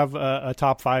going to have a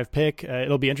top 5 pick.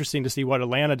 It'll be interesting to see what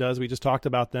Atlanta does. We just talked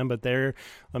about them, but I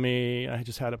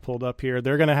just had it pulled up here.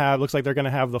 Looks like they're going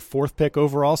to have the 4th pick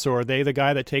overall. So are they the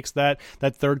guy that takes that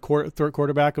third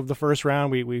quarterback of the first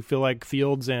round? We feel like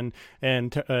Fields and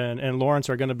Lawrence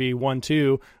are going to be 1-2.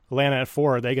 Atlanta at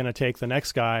 4, are they going to take the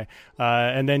next guy?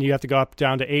 And then you have to go up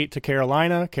down to 8 to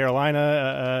Carolina.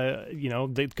 Are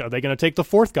they going to take the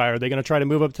 4th guy? Are they going to try to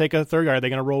move up, take a 3rd guy? Are they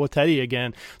going to roll with Teddy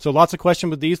again? So lots of questions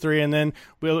with these 3. And then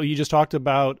you just talked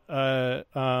about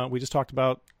we just talked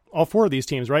about all 4 of these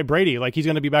teams, right? Brady, he's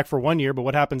going to be back for 1 year, but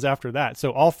what happens after that?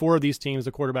 So all 4 of these teams,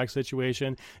 the quarterback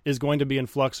situation is going to be in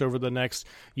flux over the next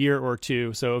year or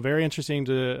 2. So very interesting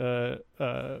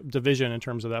division in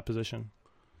terms of that position.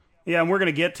 Yeah, and we're going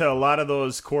to get to a lot of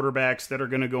those quarterbacks that are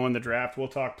going to go in the draft. We'll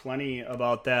talk plenty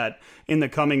about that in the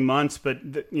coming months. But,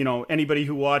 anybody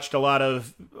who watched a lot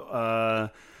of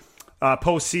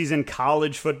postseason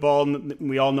college football,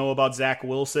 we all know about Zach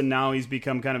Wilson now. He's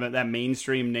become kind of that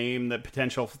mainstream name, the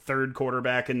potential 3rd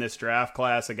quarterback in this draft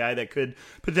class, a guy that could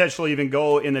potentially even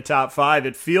go in the top 5.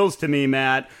 It feels to me,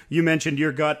 Matt, you mentioned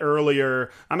your gut earlier.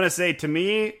 I'm going to say, to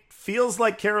me, feels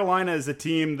like Carolina is a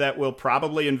team that will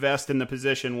probably invest in the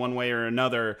position one way or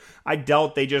another. I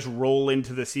doubt they just roll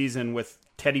into the season with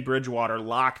Teddy Bridgewater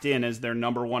locked in as their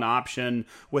number 1 option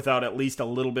without at least a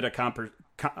little bit of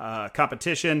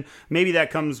competition. Maybe that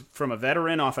comes from a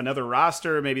veteran off another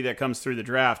roster. Maybe that comes through the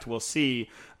draft. We'll see.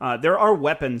 There are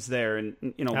weapons there, and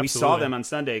we saw them on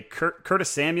Sunday. Curtis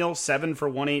Samuel, 7 for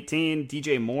 118.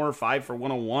 DJ Moore, 5 for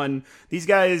 101. These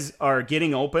guys are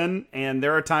getting open, and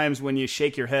there are times when you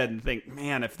shake your head and think,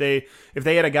 man, if they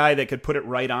had a guy that could put it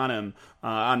right on him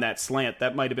on that slant,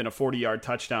 that might have been a 40-yard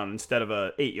touchdown instead of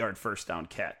a 8-yard first down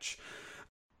catch.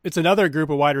 It's another group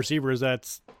of wide receivers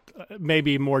that's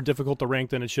maybe more difficult to rank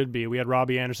than it should be. We had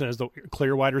Robbie Anderson as the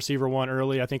clear wide receiver 1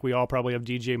 early. I think we all probably have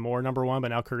DJ Moore number 1, but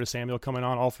now Curtis Samuel coming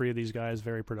on. All 3 of these guys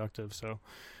very productive. So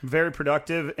very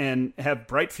productive and have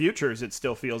bright futures, it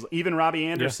still feels. Even Robbie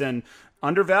Anderson,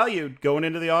 undervalued going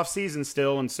into the offseason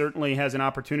still, and certainly has an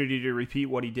opportunity to repeat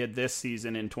what he did this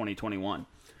season in 2021.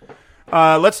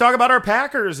 Let's talk about our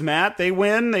Packers, Matt. They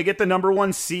win. They get the number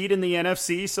 1 seed in the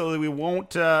NFC, so we won't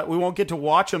get to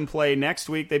watch them play next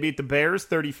week. They beat the Bears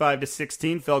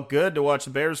 35-16. Felt good to watch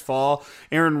the Bears fall.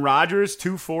 Aaron Rodgers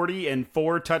 240 and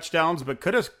 4 touchdowns, but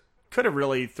could have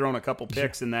really thrown a couple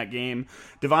picks in that game.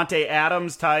 Devontae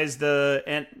Adams ties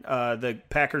the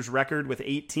Packers record with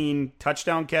 18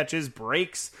 touchdown catches,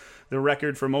 breaks the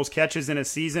record for most catches in a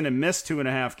season, and missed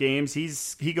 2.5 games.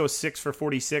 He goes 6 for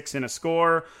 46 in a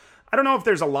score. I don't know if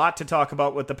there's a lot to talk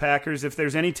about with the Packers. If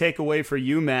there's any takeaway for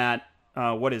you, Matt,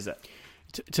 what is it?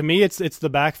 To me, it's the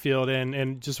backfield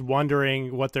and just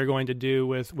wondering what they're going to do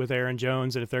with Aaron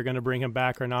Jones and if they're going to bring him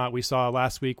back or not. We saw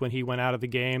last week when he went out of the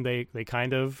game, they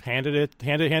kind of handed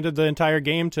the entire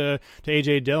game to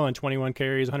A.J. Dillon, 21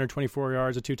 carries, 124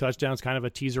 yards, and 2 touchdowns, kind of a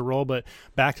teaser role. But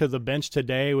back to the bench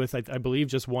today with I believe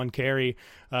just 1 carry.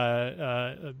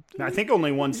 I think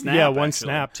only 1 snap. Yeah, one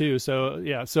snap too. So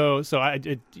yeah, so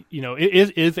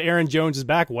if Aaron Jones is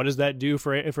back, what does that do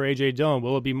for A.J. Dillon?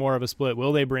 Will it be more of a split?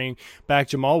 Will they bring back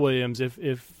Jamal Williams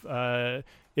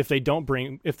if they don't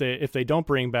bring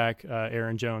back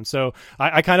Aaron Jones? So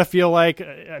I kind of feel like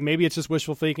maybe it's just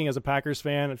wishful thinking as a Packers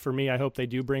fan. For me, I hope they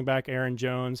do bring back Aaron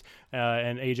Jones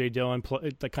and A.J. Dillon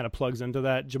that kind of plugs into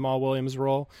that Jamal Williams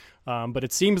role. But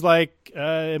it seems like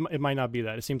it might not be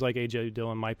that. It seems like A.J.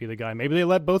 Dillon might be the guy. Maybe they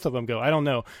let both of them go. I don't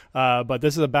know. But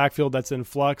this is a backfield that's in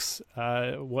flux.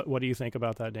 What do you think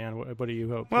about that, Dan? What do you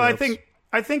hope? Well,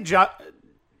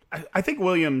 I think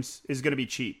Williams is going to be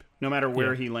cheap no matter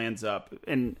where he lands up.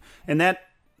 And that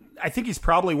I think he's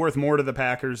probably worth more to the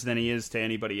Packers than he is to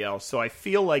anybody else. So I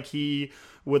feel like he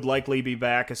would likely be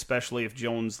back, especially if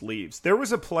Jones leaves. There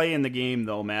was a play in the game,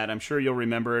 though, Matt. I'm sure you'll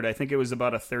remember it. I think it was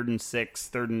about a 3rd and 6,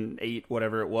 3rd and 8,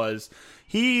 whatever it was.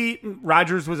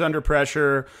 Rodgers was under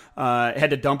pressure,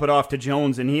 had to dump it off to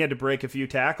Jones, and he had to break a few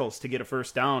tackles to get a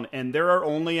first down. And there are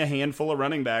only a handful of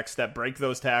running backs that break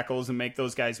those tackles and make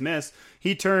those guys miss.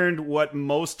 He turned what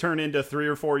most turn into 3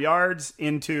 or 4 yards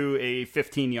into a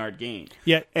 15-yard gain.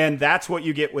 Yeah. And that's what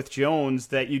you get with Jones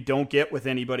that you don't get with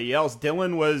anybody else.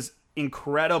 Dillon was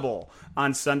incredible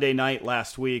on Sunday night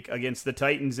last week against the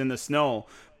Titans in the snow.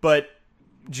 But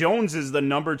Jones is the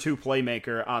number 2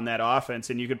 playmaker on that offense,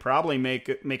 and you could probably make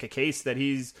a case that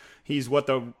he's what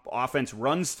the offense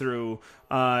runs through.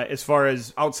 As far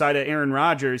as outside of Aaron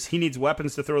Rodgers, he needs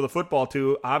weapons to throw the football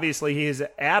to. Obviously, he has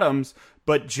Adams,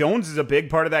 but Jones is a big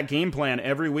part of that game plan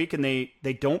every week, and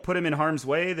they don't put him in harm's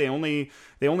way. They only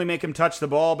make him touch the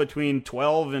ball between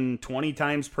 12 and 20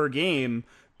 times per game,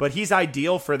 but he's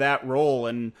ideal for that role.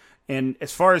 And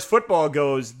as far as football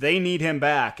goes, they need him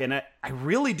back. And I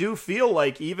really do feel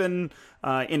like even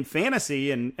in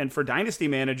fantasy and for dynasty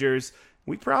managers,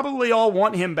 we probably all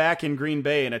want him back in Green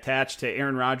Bay and attached to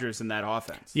Aaron Rodgers in that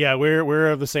offense. Yeah,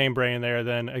 we're of the same brain there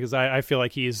then, because I feel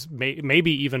like he's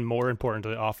maybe even more important to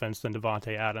the offense than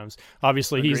Davante Adams.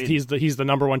 Obviously, he's the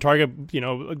number 1 target.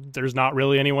 There's not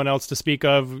really anyone else to speak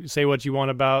of. Say what you want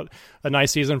about a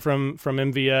nice season from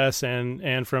MVS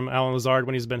and from Alan Lazard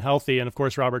when he's been healthy, and of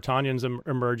course Robert Tonyan's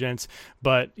emergence.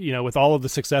 But with all of the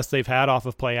success they've had off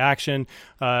of play action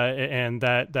and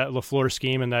that LaFleur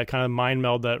scheme and that kind of mind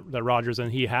meld that Rodgers and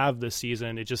he have this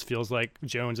season, it just feels like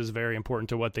Jones is very important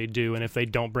to what they do. And if they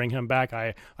don't bring him back,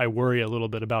 I worry a little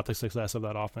bit about the success of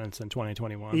that offense in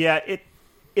 2021. Yeah,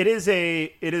 it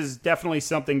is definitely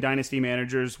something dynasty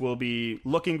managers will be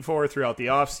looking for throughout the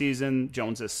offseason.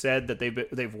 Jones has said that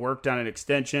they've worked on an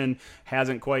extension,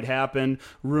 hasn't quite happened.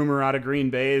 Rumor out of Green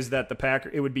Bay is that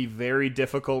it would be very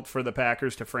difficult for the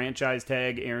Packers to franchise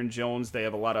tag Aaron Jones. They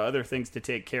have a lot of other things to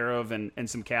take care of and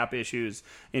some cap issues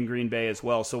in Green Bay as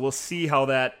well. So we'll see how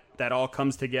that all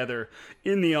comes together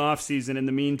in the offseason. In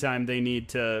the meantime, they need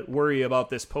to worry about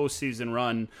this postseason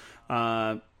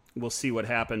run. We'll see what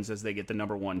happens as they get the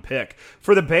number 1 pick.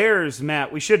 For the Bears,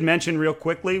 Matt, we should mention real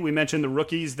quickly, we mentioned the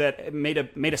rookies that made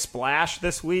a splash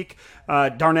this week.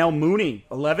 Darnell Mooney,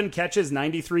 11 catches,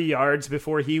 93 yards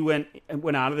before he went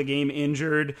out of the game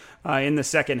injured in the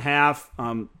second half.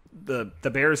 The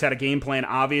Bears had a game plan,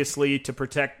 obviously, to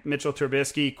protect Mitchell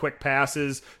Trubisky, quick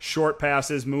passes, short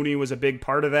passes. Mooney was a big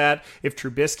part of that. If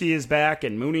Trubisky is back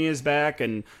and Mooney is back,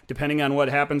 and depending on what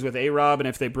happens with A-Rob, and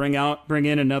if they bring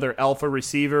in another alpha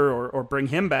receiver or bring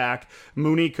him back,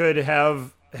 Mooney could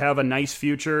have a nice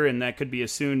future, and that could be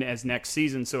as soon as next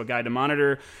season. So a guy to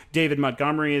monitor. David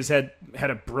Montgomery has had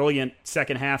a brilliant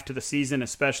second half to the season,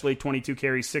 especially 22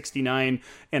 carries, 69,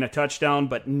 and a touchdown,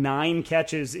 but 9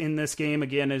 catches in this game,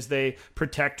 again, as they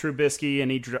protect Trubisky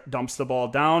and he dumps the ball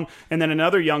down. And then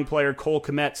another young player, Cole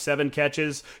Kmet, 7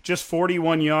 catches, just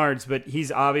 41 yards, but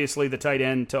he's obviously the tight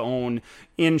end to own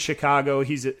in Chicago.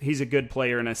 He's a good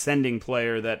player, an ascending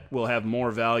player that will have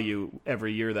more value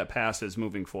every year that passes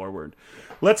moving forward.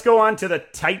 Let's go on to the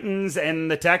Titans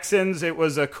and the Texans. It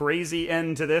was a crazy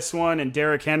end to this one, and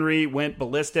Derrick Henry went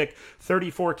ballistic.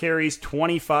 34 carries,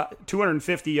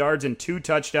 250 yards, and 2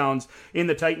 touchdowns in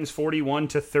the Titans'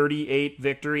 41-38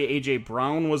 victory. A.J.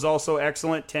 Brown was also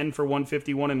excellent, 10 for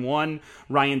 151 and 1.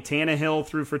 Ryan Tannehill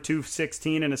threw for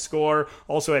 216 and a score.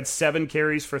 Also had 7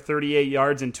 carries for 38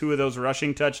 yards and 2 of those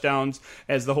rushing touchdowns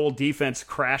as the whole defense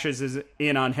crashes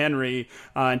in on Henry,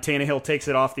 and Tannehill takes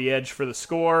it off the edge for the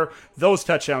score. Those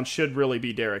touchdowns should really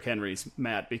be Derrick Henry's,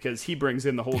 Matt, because he brings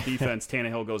in the whole defense.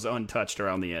 Tannehill goes untouched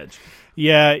around the edge.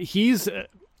 Yeah,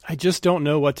 I just don't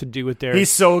know what to do with Derrick. He's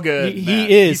so good.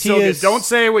 He is. Good. Don't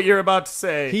say what you're about to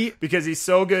say because he's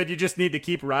so good. You just need to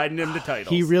keep riding him to titles.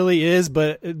 He really is,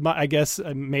 but I guess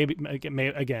maybe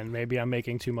I'm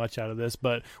making too much out of this,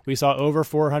 but we saw over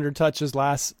 400 touches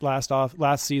last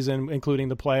season, including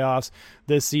the playoffs.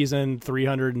 This season,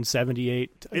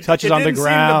 378 touches on the ground. It didn't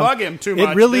seem to bug him too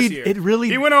much this year.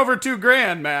 He went over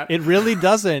 $2,000, Matt. It really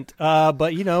doesn't.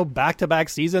 But back-to-back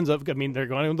seasons they're going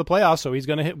to the playoffs, so he's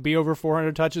going to be over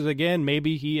 400 touches again.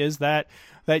 Maybe he is that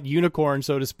unicorn,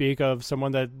 so to speak, of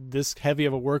someone that this heavy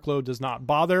of a workload does not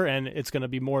bother, and it's going to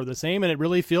be more of the same. And it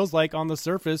really feels like on the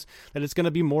surface that it's going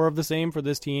to be more of the same for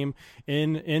this team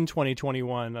in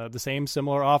 2021. The same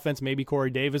similar offense. Maybe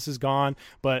Corey Davis is gone,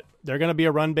 but they're going to be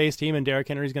a run-based team, and Derrick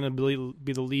Henry is going to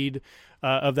be the lead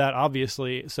of that,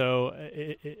 obviously. So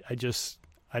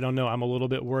I don't know. I'm a little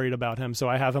bit worried about him. So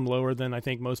I have him lower than I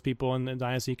think most people in the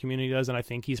Dynasty community does, and I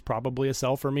think he's probably a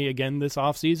sell for me again this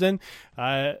offseason.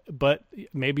 But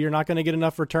maybe you're not going to get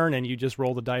enough return, and you just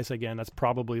roll the dice again. That's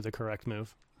probably the correct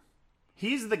move.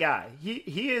 He's the guy.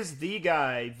 He is the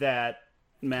guy that,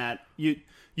 Matt,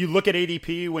 you look at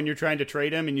ADP when you're trying to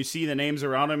trade him and you see the names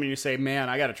around him and you say, man,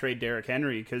 I got to trade Derrick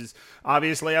Henry because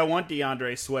obviously I want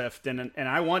DeAndre Swift and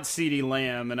I want CeeDee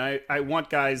Lamb and I want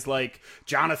guys like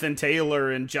Jonathan Taylor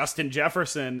and Justin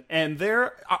Jefferson. And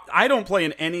I don't play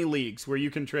in any leagues where you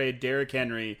can trade Derrick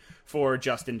Henry for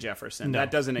Justin Jefferson.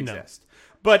 That doesn't exist.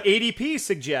 But ADP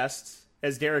suggests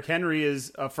as Derrick Henry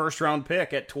is a first-round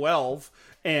pick at 12,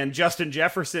 and Justin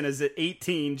Jefferson is at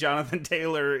 18, Jonathan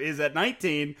Taylor is at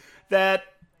 19, that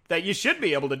you should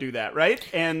be able to do that, right?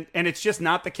 And it's just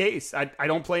not the case. I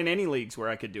don't play in any leagues where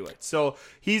I could do it. So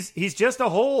he's just a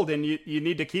hold, and you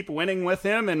need to keep winning with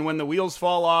him. And when the wheels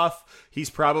fall off, he's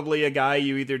probably a guy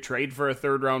you either trade for a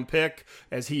third-round pick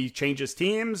as he changes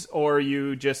teams, or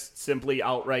you just simply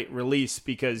outright release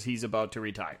because he's about to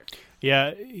retire.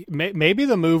 Yeah, maybe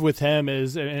the move with him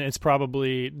is, and it's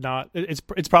probably not,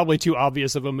 it's probably too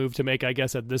obvious of a move to make, I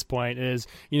guess, at this point, is,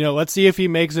 let's see if he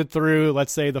makes it through,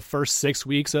 let's say, the first 6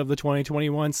 weeks of the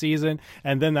 2021 season,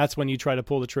 and then that's when you try to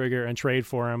pull the trigger and trade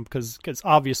for him, because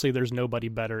obviously there's nobody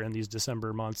better in these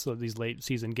December months, so these late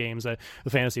season games, the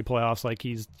fantasy playoffs, like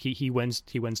he wins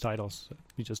titles.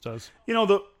 He just does.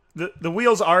 The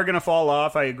wheels are going to fall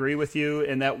off. I agree with you,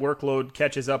 and that workload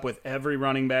catches up with every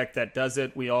running back that does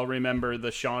it. We all remember the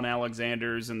Sean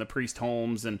Alexanders and the Priest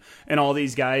Holmes and all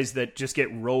these guys that just get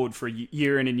rode for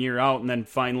year in and year out, and then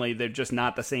finally they're just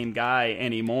not the same guy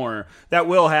anymore. That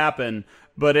will happen,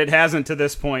 but it hasn't to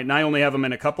this point, and I only have him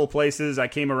in a couple places. I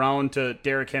came around to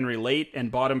Derrick Henry late and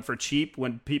bought him for cheap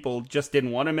when people just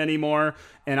didn't want him anymore,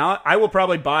 and I will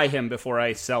probably buy him before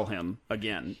I sell him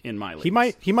again in my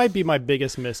leagues. He might be my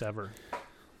biggest miss ever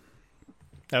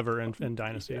in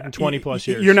Dynasty in 20 plus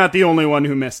years. You're not the only one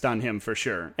who missed on him for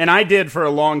sure. And I did for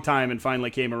a long time and finally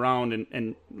came around.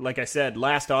 And like I said,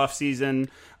 last offseason,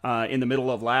 in the middle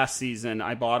of last season,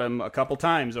 I bought him a couple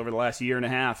times over the last year and a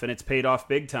half, and it's paid off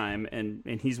big time.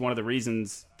 And he's one of the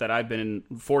reasons that I've been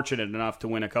fortunate enough to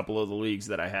win a couple of the leagues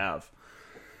that I have.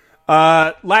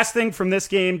 Last thing from this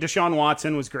game, Deshaun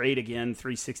Watson was great again,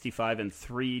 365 and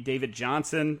 3. David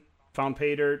Johnson found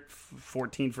pay dirt,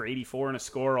 14 for 84 and a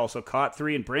score, also caught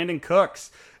 3. And Brandon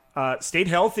Cooks stayed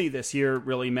healthy this year,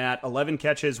 really, Matt. 11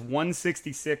 catches,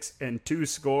 166 and 2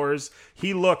 scores.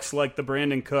 He looks like the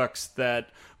Brandon Cooks that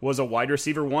was a wide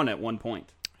receiver 1 at one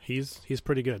point. He's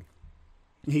pretty good.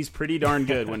 He's pretty darn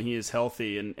good when he is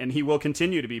healthy, and he will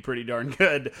continue to be pretty darn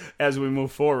good as we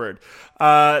move forward.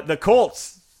 The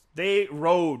Colts, they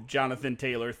rode Jonathan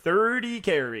Taylor, 30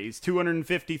 carries,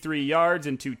 253 yards,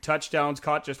 and 2 touchdowns,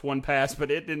 caught just 1 pass, but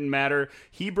it didn't matter.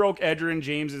 He broke Edgerrin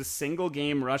James's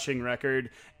single-game rushing record,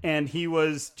 and he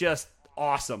was just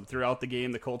awesome throughout the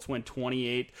game. The Colts went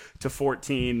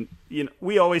 28-14.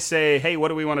 We always say, hey, what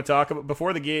do we want to talk about?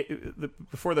 Before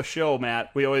the show,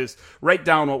 Matt, we always write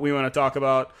down what we want to talk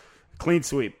about. Clean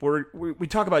sweep. We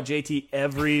talk about JT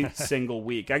every single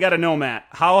week. I got to know, Matt,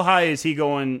 how high is he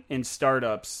going in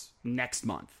startups next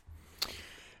month?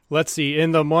 Let's see.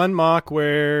 In the one mock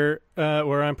where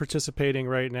I'm participating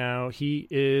right now, he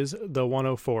is the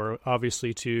 104,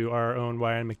 obviously, to our own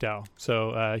Ryan McDowell.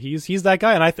 So he's that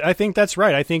guy, and I think that's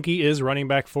right. I think he is running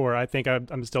back 4. I think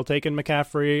I'm still taking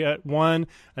McCaffrey at 1,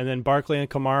 and then Barkley and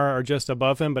Kamara are just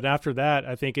above him. But after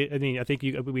that,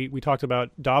 we talked about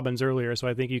Dobbins earlier, so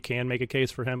I think you can make a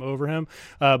case for him over him.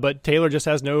 But Taylor just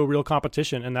has no real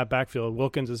competition in that backfield.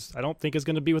 Wilkins I don't think is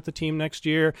going to be with the team next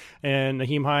year, and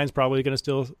Naheem Hines probably going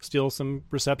to steal some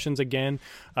receptions again.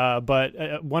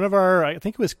 But one of our, I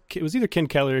think it was either Ken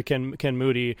Kelly or Ken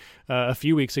Moody a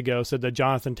few weeks ago said that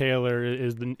Jonathan Taylor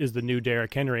is the new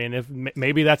Derrick Henry, and if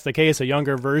maybe that's the case, a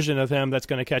younger version of him that's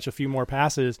going to catch a few more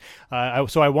passes.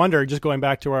 So I wonder, just going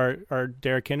back to our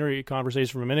Derrick Henry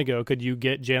conversation from a minute ago, could you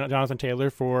get Jonathan Taylor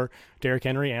for Derrick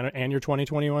Henry and your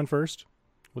 2021 first?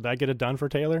 Would that get it done for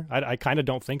Taylor? I kind of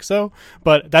don't think so,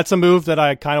 but that's a move that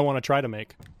I kind of want to try to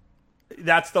make.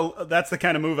 That's the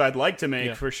kind of move I'd like to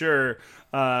make, for sure.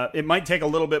 It might take a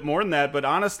little bit more than that, but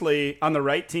honestly, on the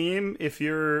right team, if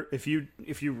you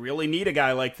really need a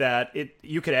guy like that,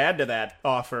 you could add to that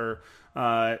offer,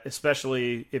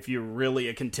 especially if you're really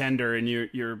a contender and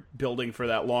you're building for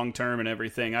that long term and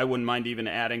everything. I wouldn't mind even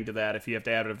adding to that. If you have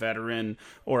to add a veteran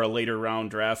or a later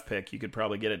round draft pick, you could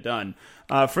probably get it done.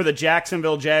 For the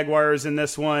Jacksonville Jaguars in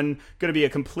this one, going to be a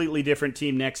completely different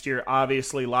team next year.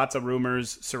 Obviously, lots of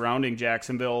rumors surrounding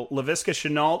Jacksonville. Laviska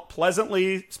Shenault,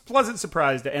 pleasant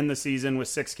surprise to end the season with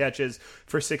 6 catches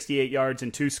for 68 yards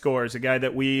and 2 scores. A guy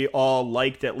that we all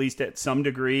liked, at least at some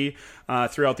degree,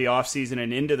 throughout the offseason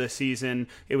and into the season.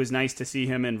 It was nice to see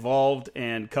him involved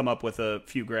and come up with a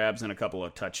few grabs and a couple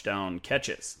of touchdown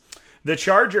catches. The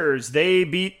Chargers, they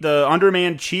beat the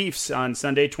undermanned Chiefs on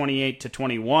Sunday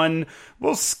 28-21.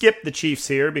 We'll skip the Chiefs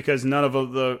here because none of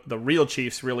the real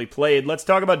Chiefs really played. Let's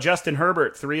talk about Justin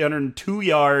Herbert, 302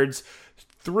 yards,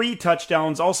 3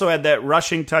 touchdowns. Also had that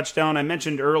rushing touchdown. I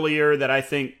mentioned earlier that I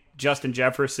think Justin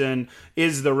Jefferson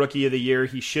is the rookie of the year.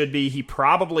 He should be. He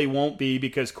probably won't be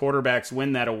because quarterbacks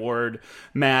win that award,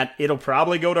 Matt. It'll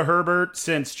probably go to Herbert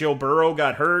since Joe Burrow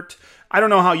got hurt. I don't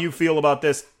know how you feel about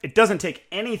this. It doesn't take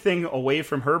anything away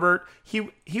from Herbert.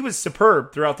 He was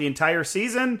superb throughout the entire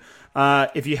season.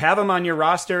 If you have him on your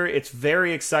roster, it's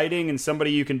very exciting and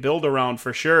somebody you can build around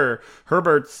for sure.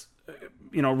 Herbert's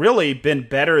really been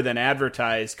better than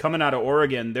advertised. Coming out of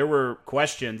Oregon, there were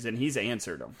questions, and he's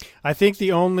answered them. I think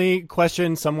the only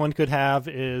question someone could have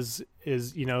is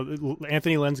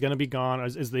Anthony Lynn's going to be gone.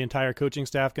 Is the entire coaching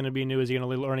staff going to be new? Is he going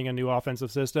to be learning a new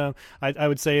offensive system? I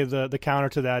would say the counter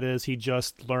to that is he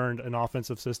just learned an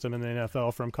offensive system in the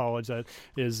NFL from college that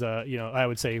is, I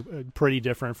would say pretty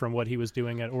different from what he was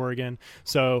doing at Oregon.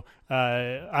 So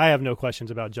I have no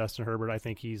questions about Justin Herbert. I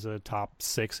think he's a top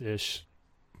 6-ish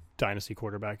Dynasty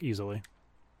quarterback easily.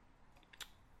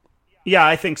 Yeah,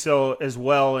 I think so as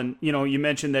well. And, you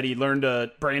mentioned that he learned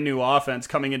a brand new offense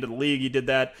coming into the league. He did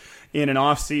that in an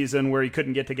off season where he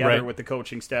couldn't get together with the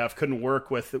coaching staff, couldn't work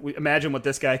with. Imagine what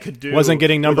this guy could do. Wasn't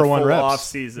getting number one reps. Off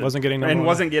season. Wasn't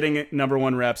getting number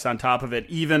one reps on top of it,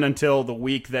 even until the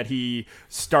week that he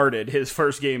started his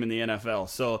first game in the NFL.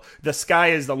 So the sky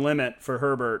is the limit for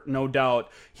Herbert, no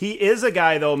doubt. He is a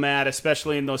guy, though, Matt,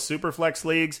 especially in those Superflex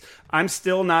leagues. I'm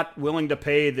still not willing to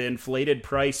pay the inflated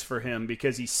price for him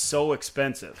because he's so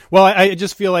expensive. Well, I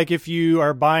just feel like if you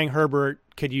are buying Herbert,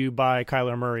 could you buy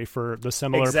Kyler Murray for the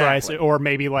similar price, or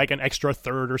maybe like an extra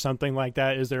third or something like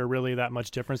that? Is there really that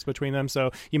much difference between them?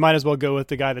 So you might as well go with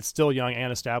the guy that's still young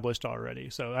and established already.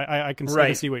 So I can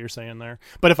see what you're saying there.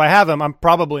 But if I have him, I'm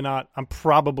probably not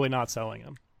selling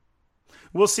him.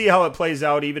 We'll see how it plays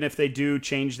out. Even if they do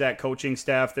change that coaching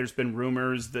staff, there's been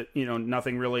rumors that,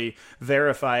 nothing really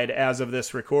verified as of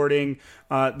this recording.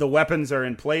 The weapons are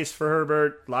in place for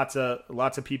Herbert. Lots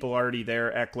of people already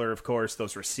there. Eckler, of course,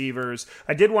 those receivers.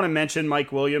 I did want to mention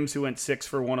Mike Williams, who went 6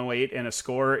 for 108 and a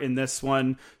score in this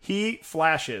one. He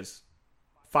flashes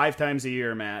 5 times a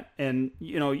year, Matt. And,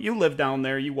 you live down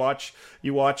there. You watch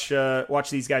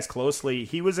these guys closely.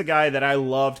 He was a guy that I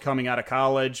loved coming out of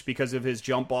college because of his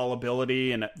jump ball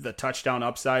ability and the touchdown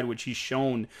upside, which he's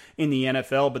shown in the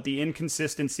NFL. But the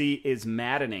inconsistency is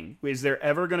maddening. Is there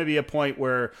ever going to be a point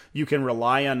where you can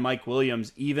rely on Mike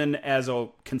Williams, even as a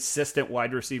consistent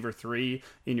wide receiver 3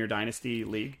 in your dynasty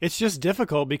league? It's just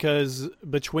difficult because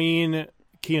between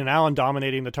Keenan Allen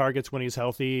dominating the targets when he's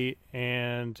healthy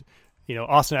and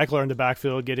Austin Eckler in the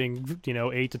backfield getting,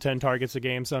 8 to 10 targets a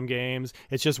game some games.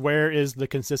 It's just, where is the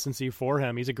consistency for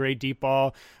him? He's a great deep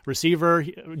ball receiver.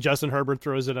 Justin Herbert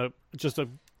throws in just a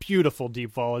beautiful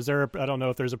deep ball. I don't know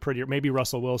if there's a prettier, maybe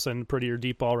Russell Wilson, prettier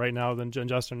deep ball right now than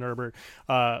Justin Herbert.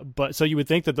 But so you would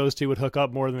think that those two would hook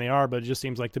up more than they are, but it just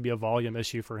seems like to be a volume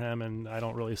issue for him, and I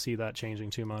don't really see that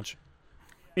changing too much.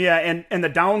 Yeah, and the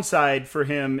downside for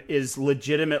him is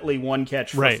legitimately one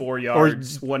catch for 4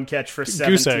 yards, one catch for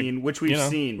 17, which we've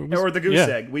seen. Or the goose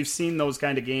egg. We've seen those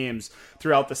kind of games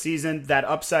throughout the season. That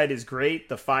upside is great,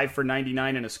 the 5 for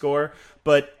 99 and a score.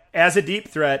 But as a deep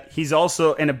threat, he's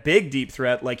also, and a big deep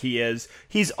threat like he is,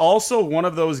 he's also one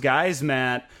of those guys,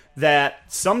 Matt, that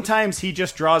sometimes he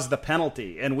just draws the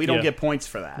penalty, and we don't get points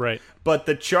for that. Right. But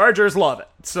the Chargers love it,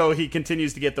 so he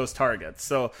continues to get those targets.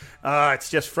 So it's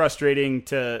just frustrating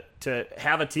to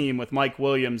have a team with Mike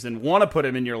Williams and want to put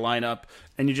him in your lineup,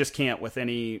 and you just can't with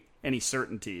any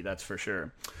certainty, that's for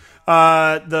sure.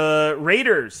 The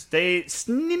Raiders, they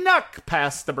snuck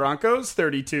past the Broncos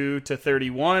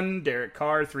 32-31. Derrick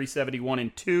Carr 371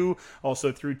 and 2,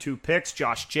 also threw 2 picks.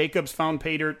 Josh Jacobs found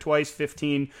pay dirt twice,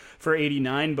 15 for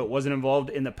 89, but wasn't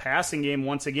involved in the passing game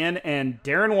once again. And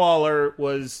Darren Waller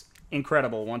was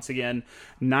incredible once again.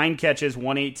 9 catches,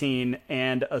 118,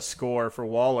 and a score for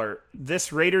Waller.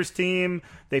 This Raiders team,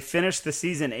 they finished the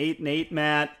season 8-8,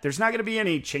 Matt. There's not going to be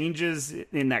any changes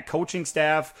in that coaching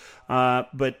staff,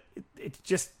 but it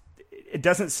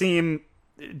doesn't seem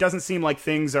like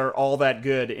things are all that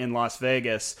good in Las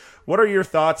Vegas. What are your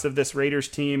thoughts of this Raiders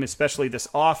team, especially this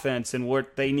offense, and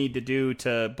what they need to do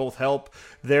to both help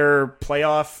their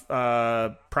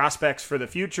playoff prospects for the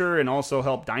future and also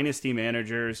help dynasty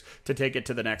managers to take it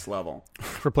to the next level?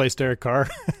 Replace Derek Carr.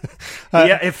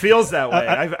 Yeah, it feels that way.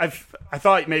 I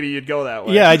thought maybe you'd go that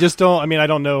way. Yeah, I just don't. I mean, I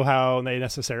don't know how they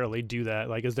necessarily do that.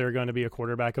 Like, is there going to be a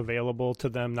quarterback available to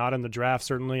them? Not in the draft,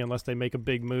 certainly, unless they make a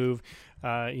big move.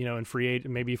 In free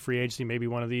agency, maybe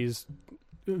one of these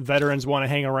veterans want to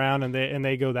hang around and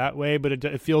they go that way, but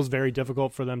it feels very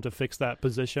difficult for them to fix that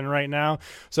position right now.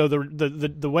 So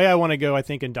the way I want to go, I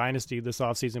think, in Dynasty this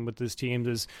offseason with this team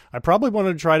is I probably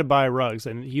wanted to try to buy Ruggs,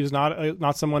 and he was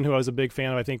not someone who I was a big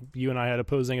fan of. I think you and I had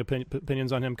opposing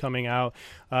opinions on him coming out,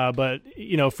 but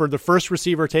for the first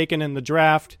receiver taken in the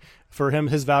draft, for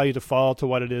his value to fall to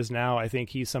what it is now, I think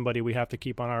he's somebody we have to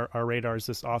keep on our radars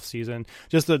this offseason.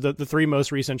 Just the three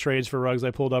most recent trades for Ruggs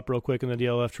I pulled up real quick in the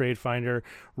DLF trade finder: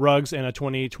 Ruggs and a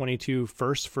 2022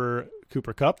 first for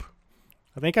Cooper Kupp.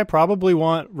 I think I probably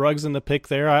want Ruggs in the pick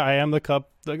there. I am the Kupp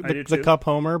Kupp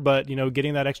homer, but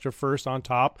getting that extra first on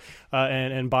top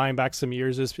and buying back some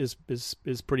years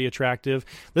is pretty attractive.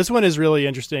 This one is really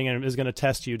interesting and is going to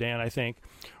test you, Dan. I think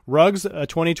Ruggs, a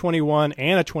 2021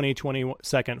 and a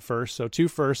 2022 first, so 2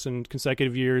 firsts in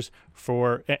consecutive years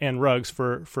and Ruggs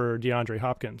for DeAndre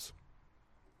Hopkins.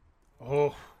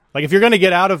 Oh, like if you're going to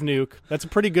get out of Nuke, that's a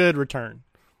pretty good return.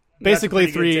 Basically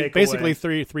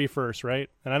three firsts, right?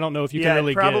 And I don't know if you can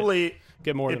really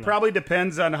get more than that. It probably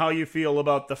depends on how you feel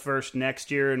about the first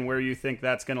next year and where you think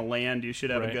that's going to land. You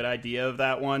should have a good idea of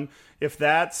that one. If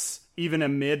that's even a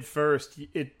mid first,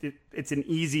 it's an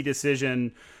easy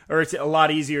decision, or it's a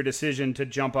lot easier decision to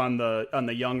jump on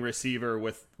the young receiver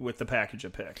with the package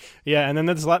of pick. Yeah, and then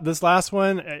this last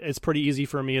one, it's pretty easy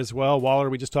for me as well. Waller,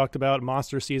 we just talked about,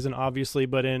 monster season, obviously,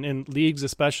 but in leagues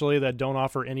especially that don't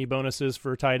offer any bonuses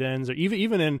for tight ends, or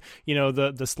even in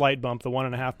the slight bump, the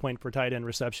 1.5 point per tight end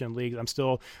reception leagues, I'm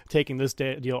still taking this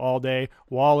deal all day.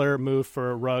 Waller moved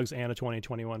for Ruggs and a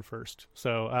 2021 first,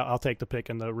 so I'll take the pick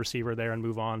and the receiver there and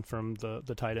move on from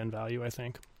the tight end value, I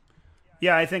think.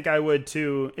 Yeah, I think I would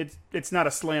too. It's not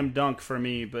a slam dunk for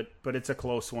me, but it's a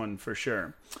close one for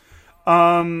sure.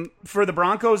 For the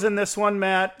Broncos in this one,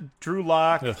 Matt, Drew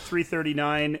Lock,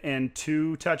 339 and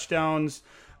 2 touchdowns.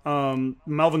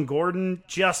 Melvin Gordon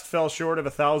just fell short of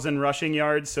 1,000 rushing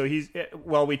yards. So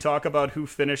we talk about who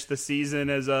finished the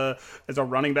season as a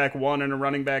running back 1 and a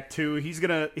running back 2, he's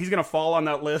gonna fall on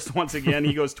that list once again.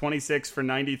 He goes 26 for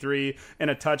 93 and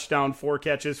a touchdown, 4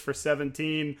 catches for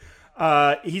 17.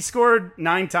 He scored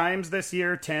 9 times this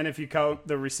year, 10 if you count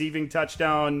the receiving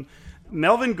touchdown.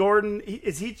 Melvin Gordon,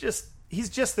 he's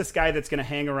just this guy that's going to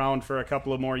hang around for a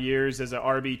couple of more years as an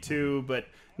RB2, but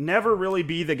never really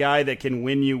be the guy that can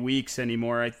win you weeks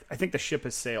anymore. I think the ship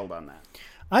has sailed on that.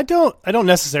 I don't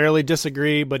necessarily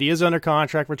disagree, but he is under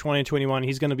contract for 2021.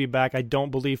 He's going to be back. I don't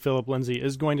believe Philip Lindsay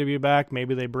is going to be back.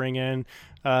 Maybe they bring in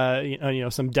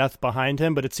some depth behind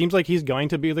him, but it seems like he's going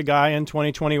to be the guy in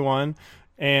 2021.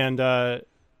 And, I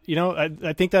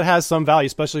think that has some value,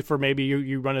 especially for maybe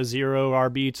you run a 0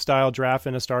 RB style draft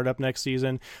in a startup next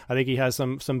season. I think he has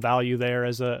some value there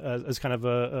as kind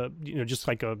of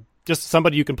just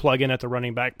somebody you can plug in at the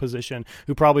running back position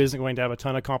who probably isn't going to have a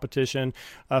ton of competition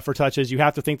for touches. You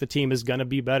have to think the team is going to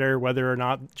be better, whether or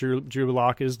not Drew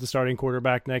Lock is the starting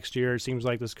quarterback next year. It seems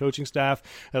like this coaching staff,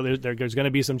 there's going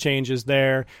to be some changes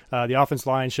there. The offense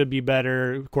line should be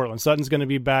better. Cortland Sutton's going to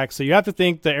be back. So you have to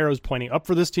think the arrow's pointing up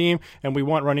for this team, and we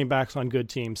want running backs on good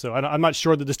teams. So I'm not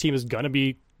sure that this team is going to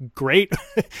be great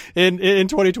in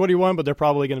 2021, but they're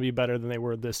probably going to be better than they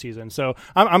were this season. So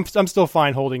I'm still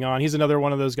fine holding on. He's another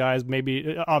one of those guys,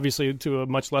 maybe obviously to a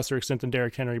much lesser extent than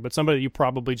Derrick Henry, but somebody you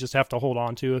probably just have to hold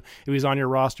on to if he's on your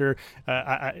roster.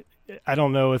 I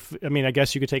don't know I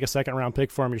guess you could take a second round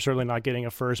pick for him. You're certainly not getting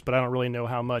a first, but I don't really know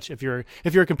how much. If you're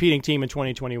a competing team in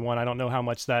 2021, I don't know how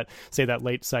much that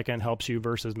late second helps you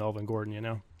versus Melvin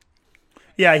Gordon,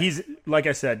 Yeah, he's, like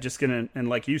I said, just going to, and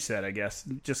like you said, I guess,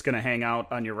 just going to hang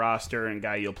out on your roster and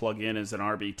guy you'll plug in as an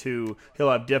RB2. He'll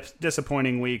have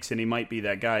disappointing weeks, and he might be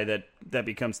that guy that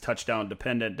becomes touchdown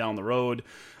dependent down the road.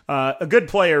 A good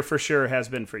player for sure, has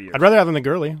been for years. I'd rather have him than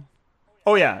Gurley.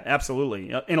 Oh, yeah,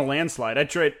 absolutely. In a landslide. I'd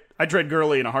trade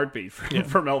Gurley in a heartbeat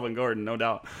for Melvin Gordon, no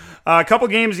doubt. A couple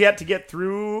games yet to get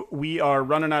through. We are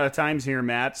running out of times here,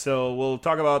 Matt, so we'll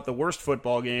talk about the worst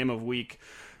football game of week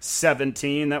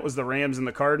 17. That was the Rams and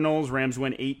the Cardinals. Rams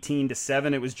win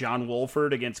 18-7. It was John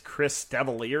Wolford against Chris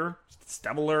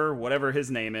Stevler, whatever his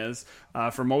name is,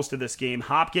 for most of this game.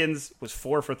 Hopkins was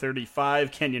 4 for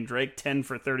 35. Kenyon Drake 10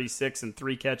 for 36 and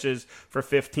 3 catches for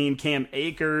 15. Cam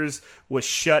Akers was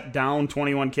shut down,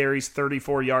 21 carries,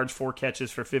 34 yards, 4 catches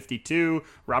for 52.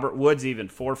 Robert Woods even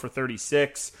 4 for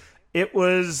 36. It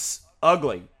was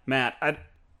ugly, Matt.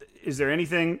 Is there any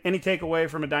takeaway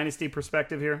from a dynasty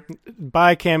perspective here?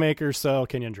 Buy Cam Akers, sell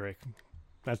Kenyon Drake.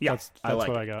 That's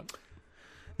what I got.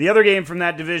 The other game from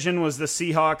that division was the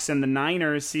Seahawks and the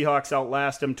Niners. Seahawks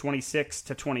outlast them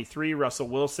 26-23. Russell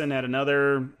Wilson had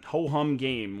another ho-hum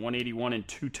game, 181 and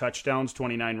 2 touchdowns,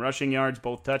 29 rushing yards.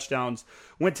 Both touchdowns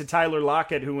went to Tyler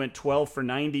Lockett, who went 12 for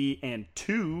 90 and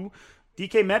 2.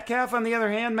 DK Metcalf, on the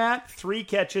other hand, Matt, 3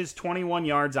 catches, 21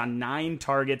 yards on 9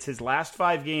 targets. His last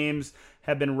 5 games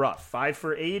have been rough. 5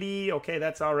 for 80, okay,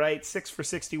 that's all right. 6 for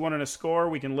 61 and a score,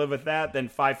 we can live with that. Then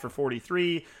 5 for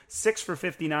 43, 6 for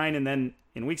 59, and then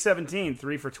in Week 17,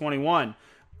 3 for 21.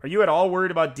 Are you at all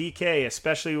worried about DK,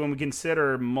 especially when we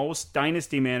consider most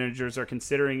dynasty managers are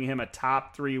considering him a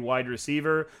top 3 wide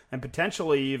receiver and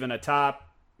potentially even a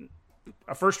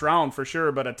first round for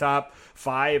sure, but a top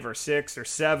 5 or 6 or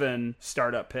 7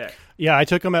 startup pick? Yeah, I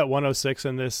took him at 106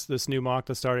 in this new mock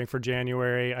that's starting for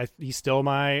January. He's still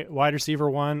my wide receiver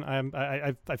 1.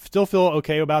 I still feel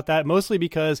okay about that, mostly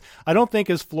because I don't think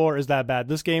his floor is that bad.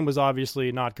 This game was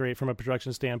obviously not great from a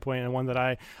production standpoint, and one that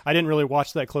I didn't really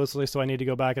watch that closely, so I need to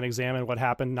go back and examine what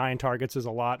happened. 9 targets is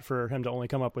a lot for him to only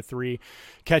come up with 3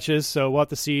 catches, so we'll have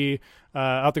to see.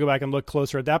 I'll have to go back and look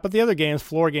closer at that. But the other games,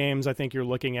 floor games, I think you're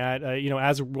looking at,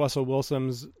 as Russell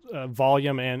Wilson's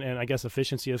volume and I guess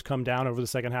efficiency has come down over the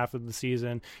second half of the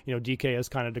season, DK has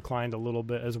kind of declined a little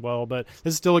bit as well. But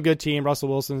this is still a good team. Russell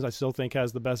Wilson, I still think,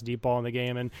 has the best deep ball in the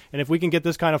game. And if we can get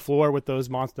this kind of floor with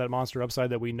that monster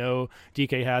upside that we know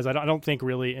DK has, I don't think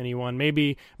really anyone,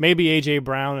 maybe A.J.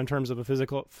 Brown in terms of a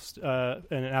physical and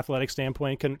an athletic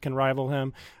standpoint can rival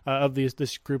him of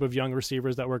this group of young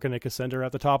receivers that we're going to consider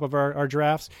at the top of our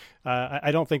drafts.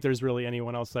 I don't think there's really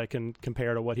anyone else that can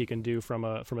compare to what he can do from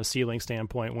a ceiling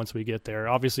standpoint once we get there.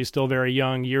 Obviously still very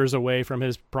young, years away from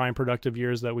his prime productive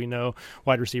years that we know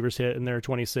wide receivers hit in their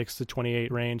 26 to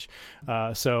 28 range.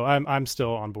 So I'm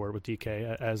still on board with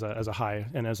DK as a high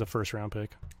and as a first round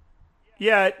pick.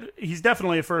 Yeah, he's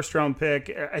definitely a first round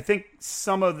pick. I think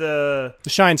some of the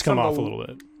shines come off a little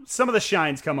bit. Some of the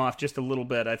shines come off just a little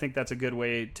bit. I think that's a good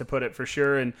way to put it for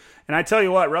sure. And I tell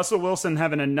you what, Russell Wilson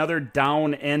having another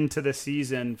down end to the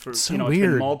season for so it's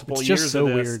weird. Been multiple years of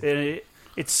this.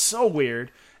 It's so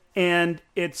weird. And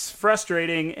it's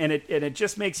frustrating, and it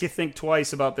just makes you think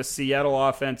twice about the Seattle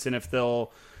offense and if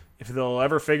they'll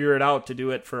ever figure it out to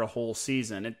do it for a whole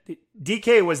season.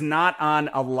 DK was not on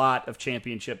a lot of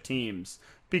championship teams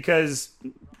because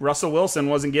Russell Wilson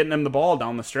wasn't getting him the ball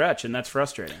down the stretch, and that's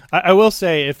frustrating. I will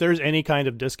say, if there's any kind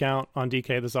of discount on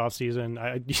DK this offseason,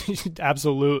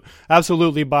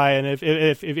 absolutely buy it.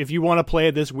 And if you want to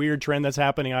play this weird trend that's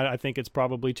happening, I think it's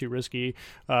probably too risky.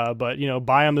 But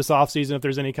buy him this offseason if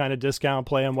there's any kind of discount.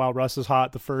 Play him while Russ is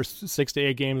hot the first 6 to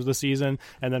 8 games of the season,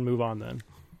 and then move on then.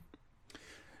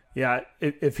 Yeah,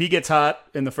 if he gets hot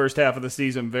in the first half of the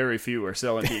season, very few are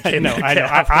selling DK. I know.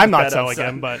 I'm not selling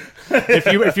him, but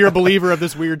if you're a believer of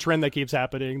this weird trend that keeps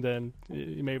happening, then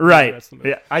you may right. That's the move.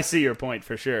 Yeah, I see your point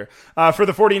for sure. For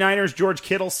the 49ers, George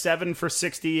Kittle 7 for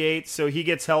 68, so he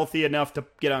gets healthy enough to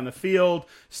get on the field,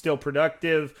 still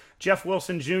productive. Jeff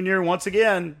Wilson Jr., once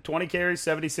again, 20 carries,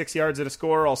 76 yards and a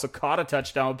score, also caught a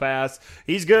touchdown pass.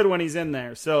 He's good when he's in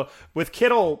there. So with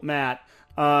Kittle, Matt,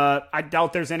 I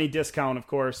doubt there's any discount, of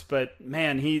course, but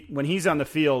man, when he's on the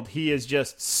field, he is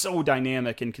just so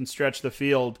dynamic and can stretch the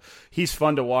field. He's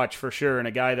fun to watch for sure, and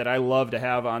a guy that I love to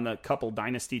have on the couple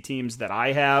dynasty teams that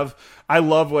I have. I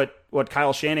love what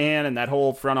Kyle Shanahan and that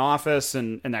whole front office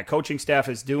and that coaching staff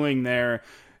is doing there.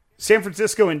 San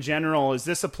Francisco in general, is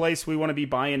this a place we want to be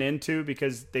buying into?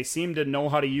 Because they seem to know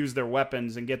how to use their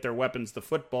weapons and get their weapons to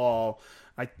football.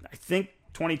 I think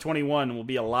 2021 will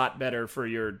be a lot better for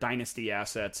your dynasty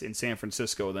assets in San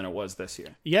Francisco than it was this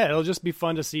year. Yeah, it'll just be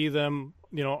fun to see them,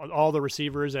 all the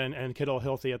receivers and Kittle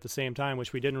healthy at the same time,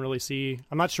 which we didn't really see.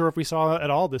 I'm not sure if we saw at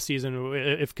all this season.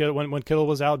 When Kittle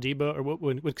was out,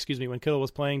 when Kittle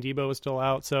was playing, Debo was still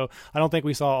out. So I don't think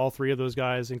we saw all 3 of those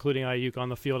guys, including Ayuk, on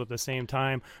the field at the same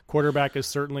time. Quarterback is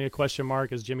certainly a question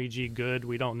mark. Is Jimmy G good?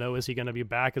 We don't know. Is he going to be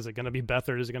back? Is it going to be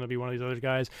Beathard? Is it going to be one of these other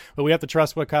guys? But we have to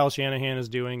trust what Kyle Shanahan is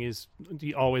doing.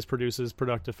 He always produces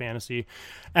productive fantasy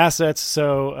assets.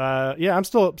 So I'm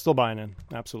still buying in.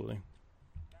 Absolutely.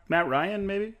 Matt Ryan,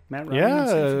 maybe?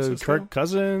 Yeah, Kirk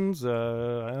Cousins. I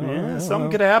don't know.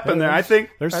 Something could happen there. I think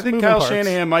Kyle parts.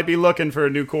 Shanahan might be looking for a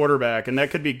new quarterback, and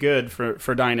that could be good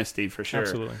for Dynasty for sure.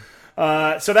 Absolutely.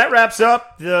 So that wraps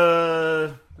up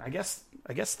the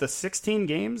 16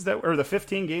 games the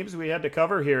 15 games we had to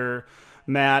cover here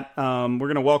Matt. We're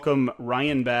going to welcome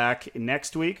Ryan back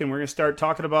next week, and we're going to start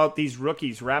talking about these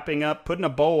rookies, wrapping up, putting a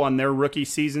bow on their rookie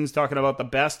seasons, talking about the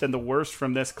best and the worst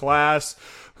from this class,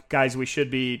 guys we should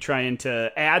be trying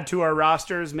to add to our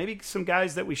rosters, maybe some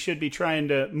guys that we should be trying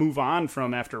to move on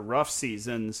from after rough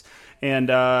seasons, and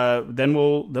then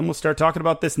we'll start talking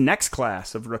about this next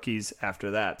class of rookies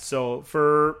after that. So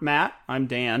for Matt, I'm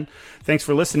Dan. Thanks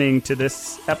for listening to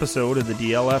this episode of the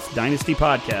DLF Dynasty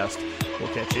Podcast.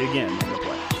 We'll catch you again in the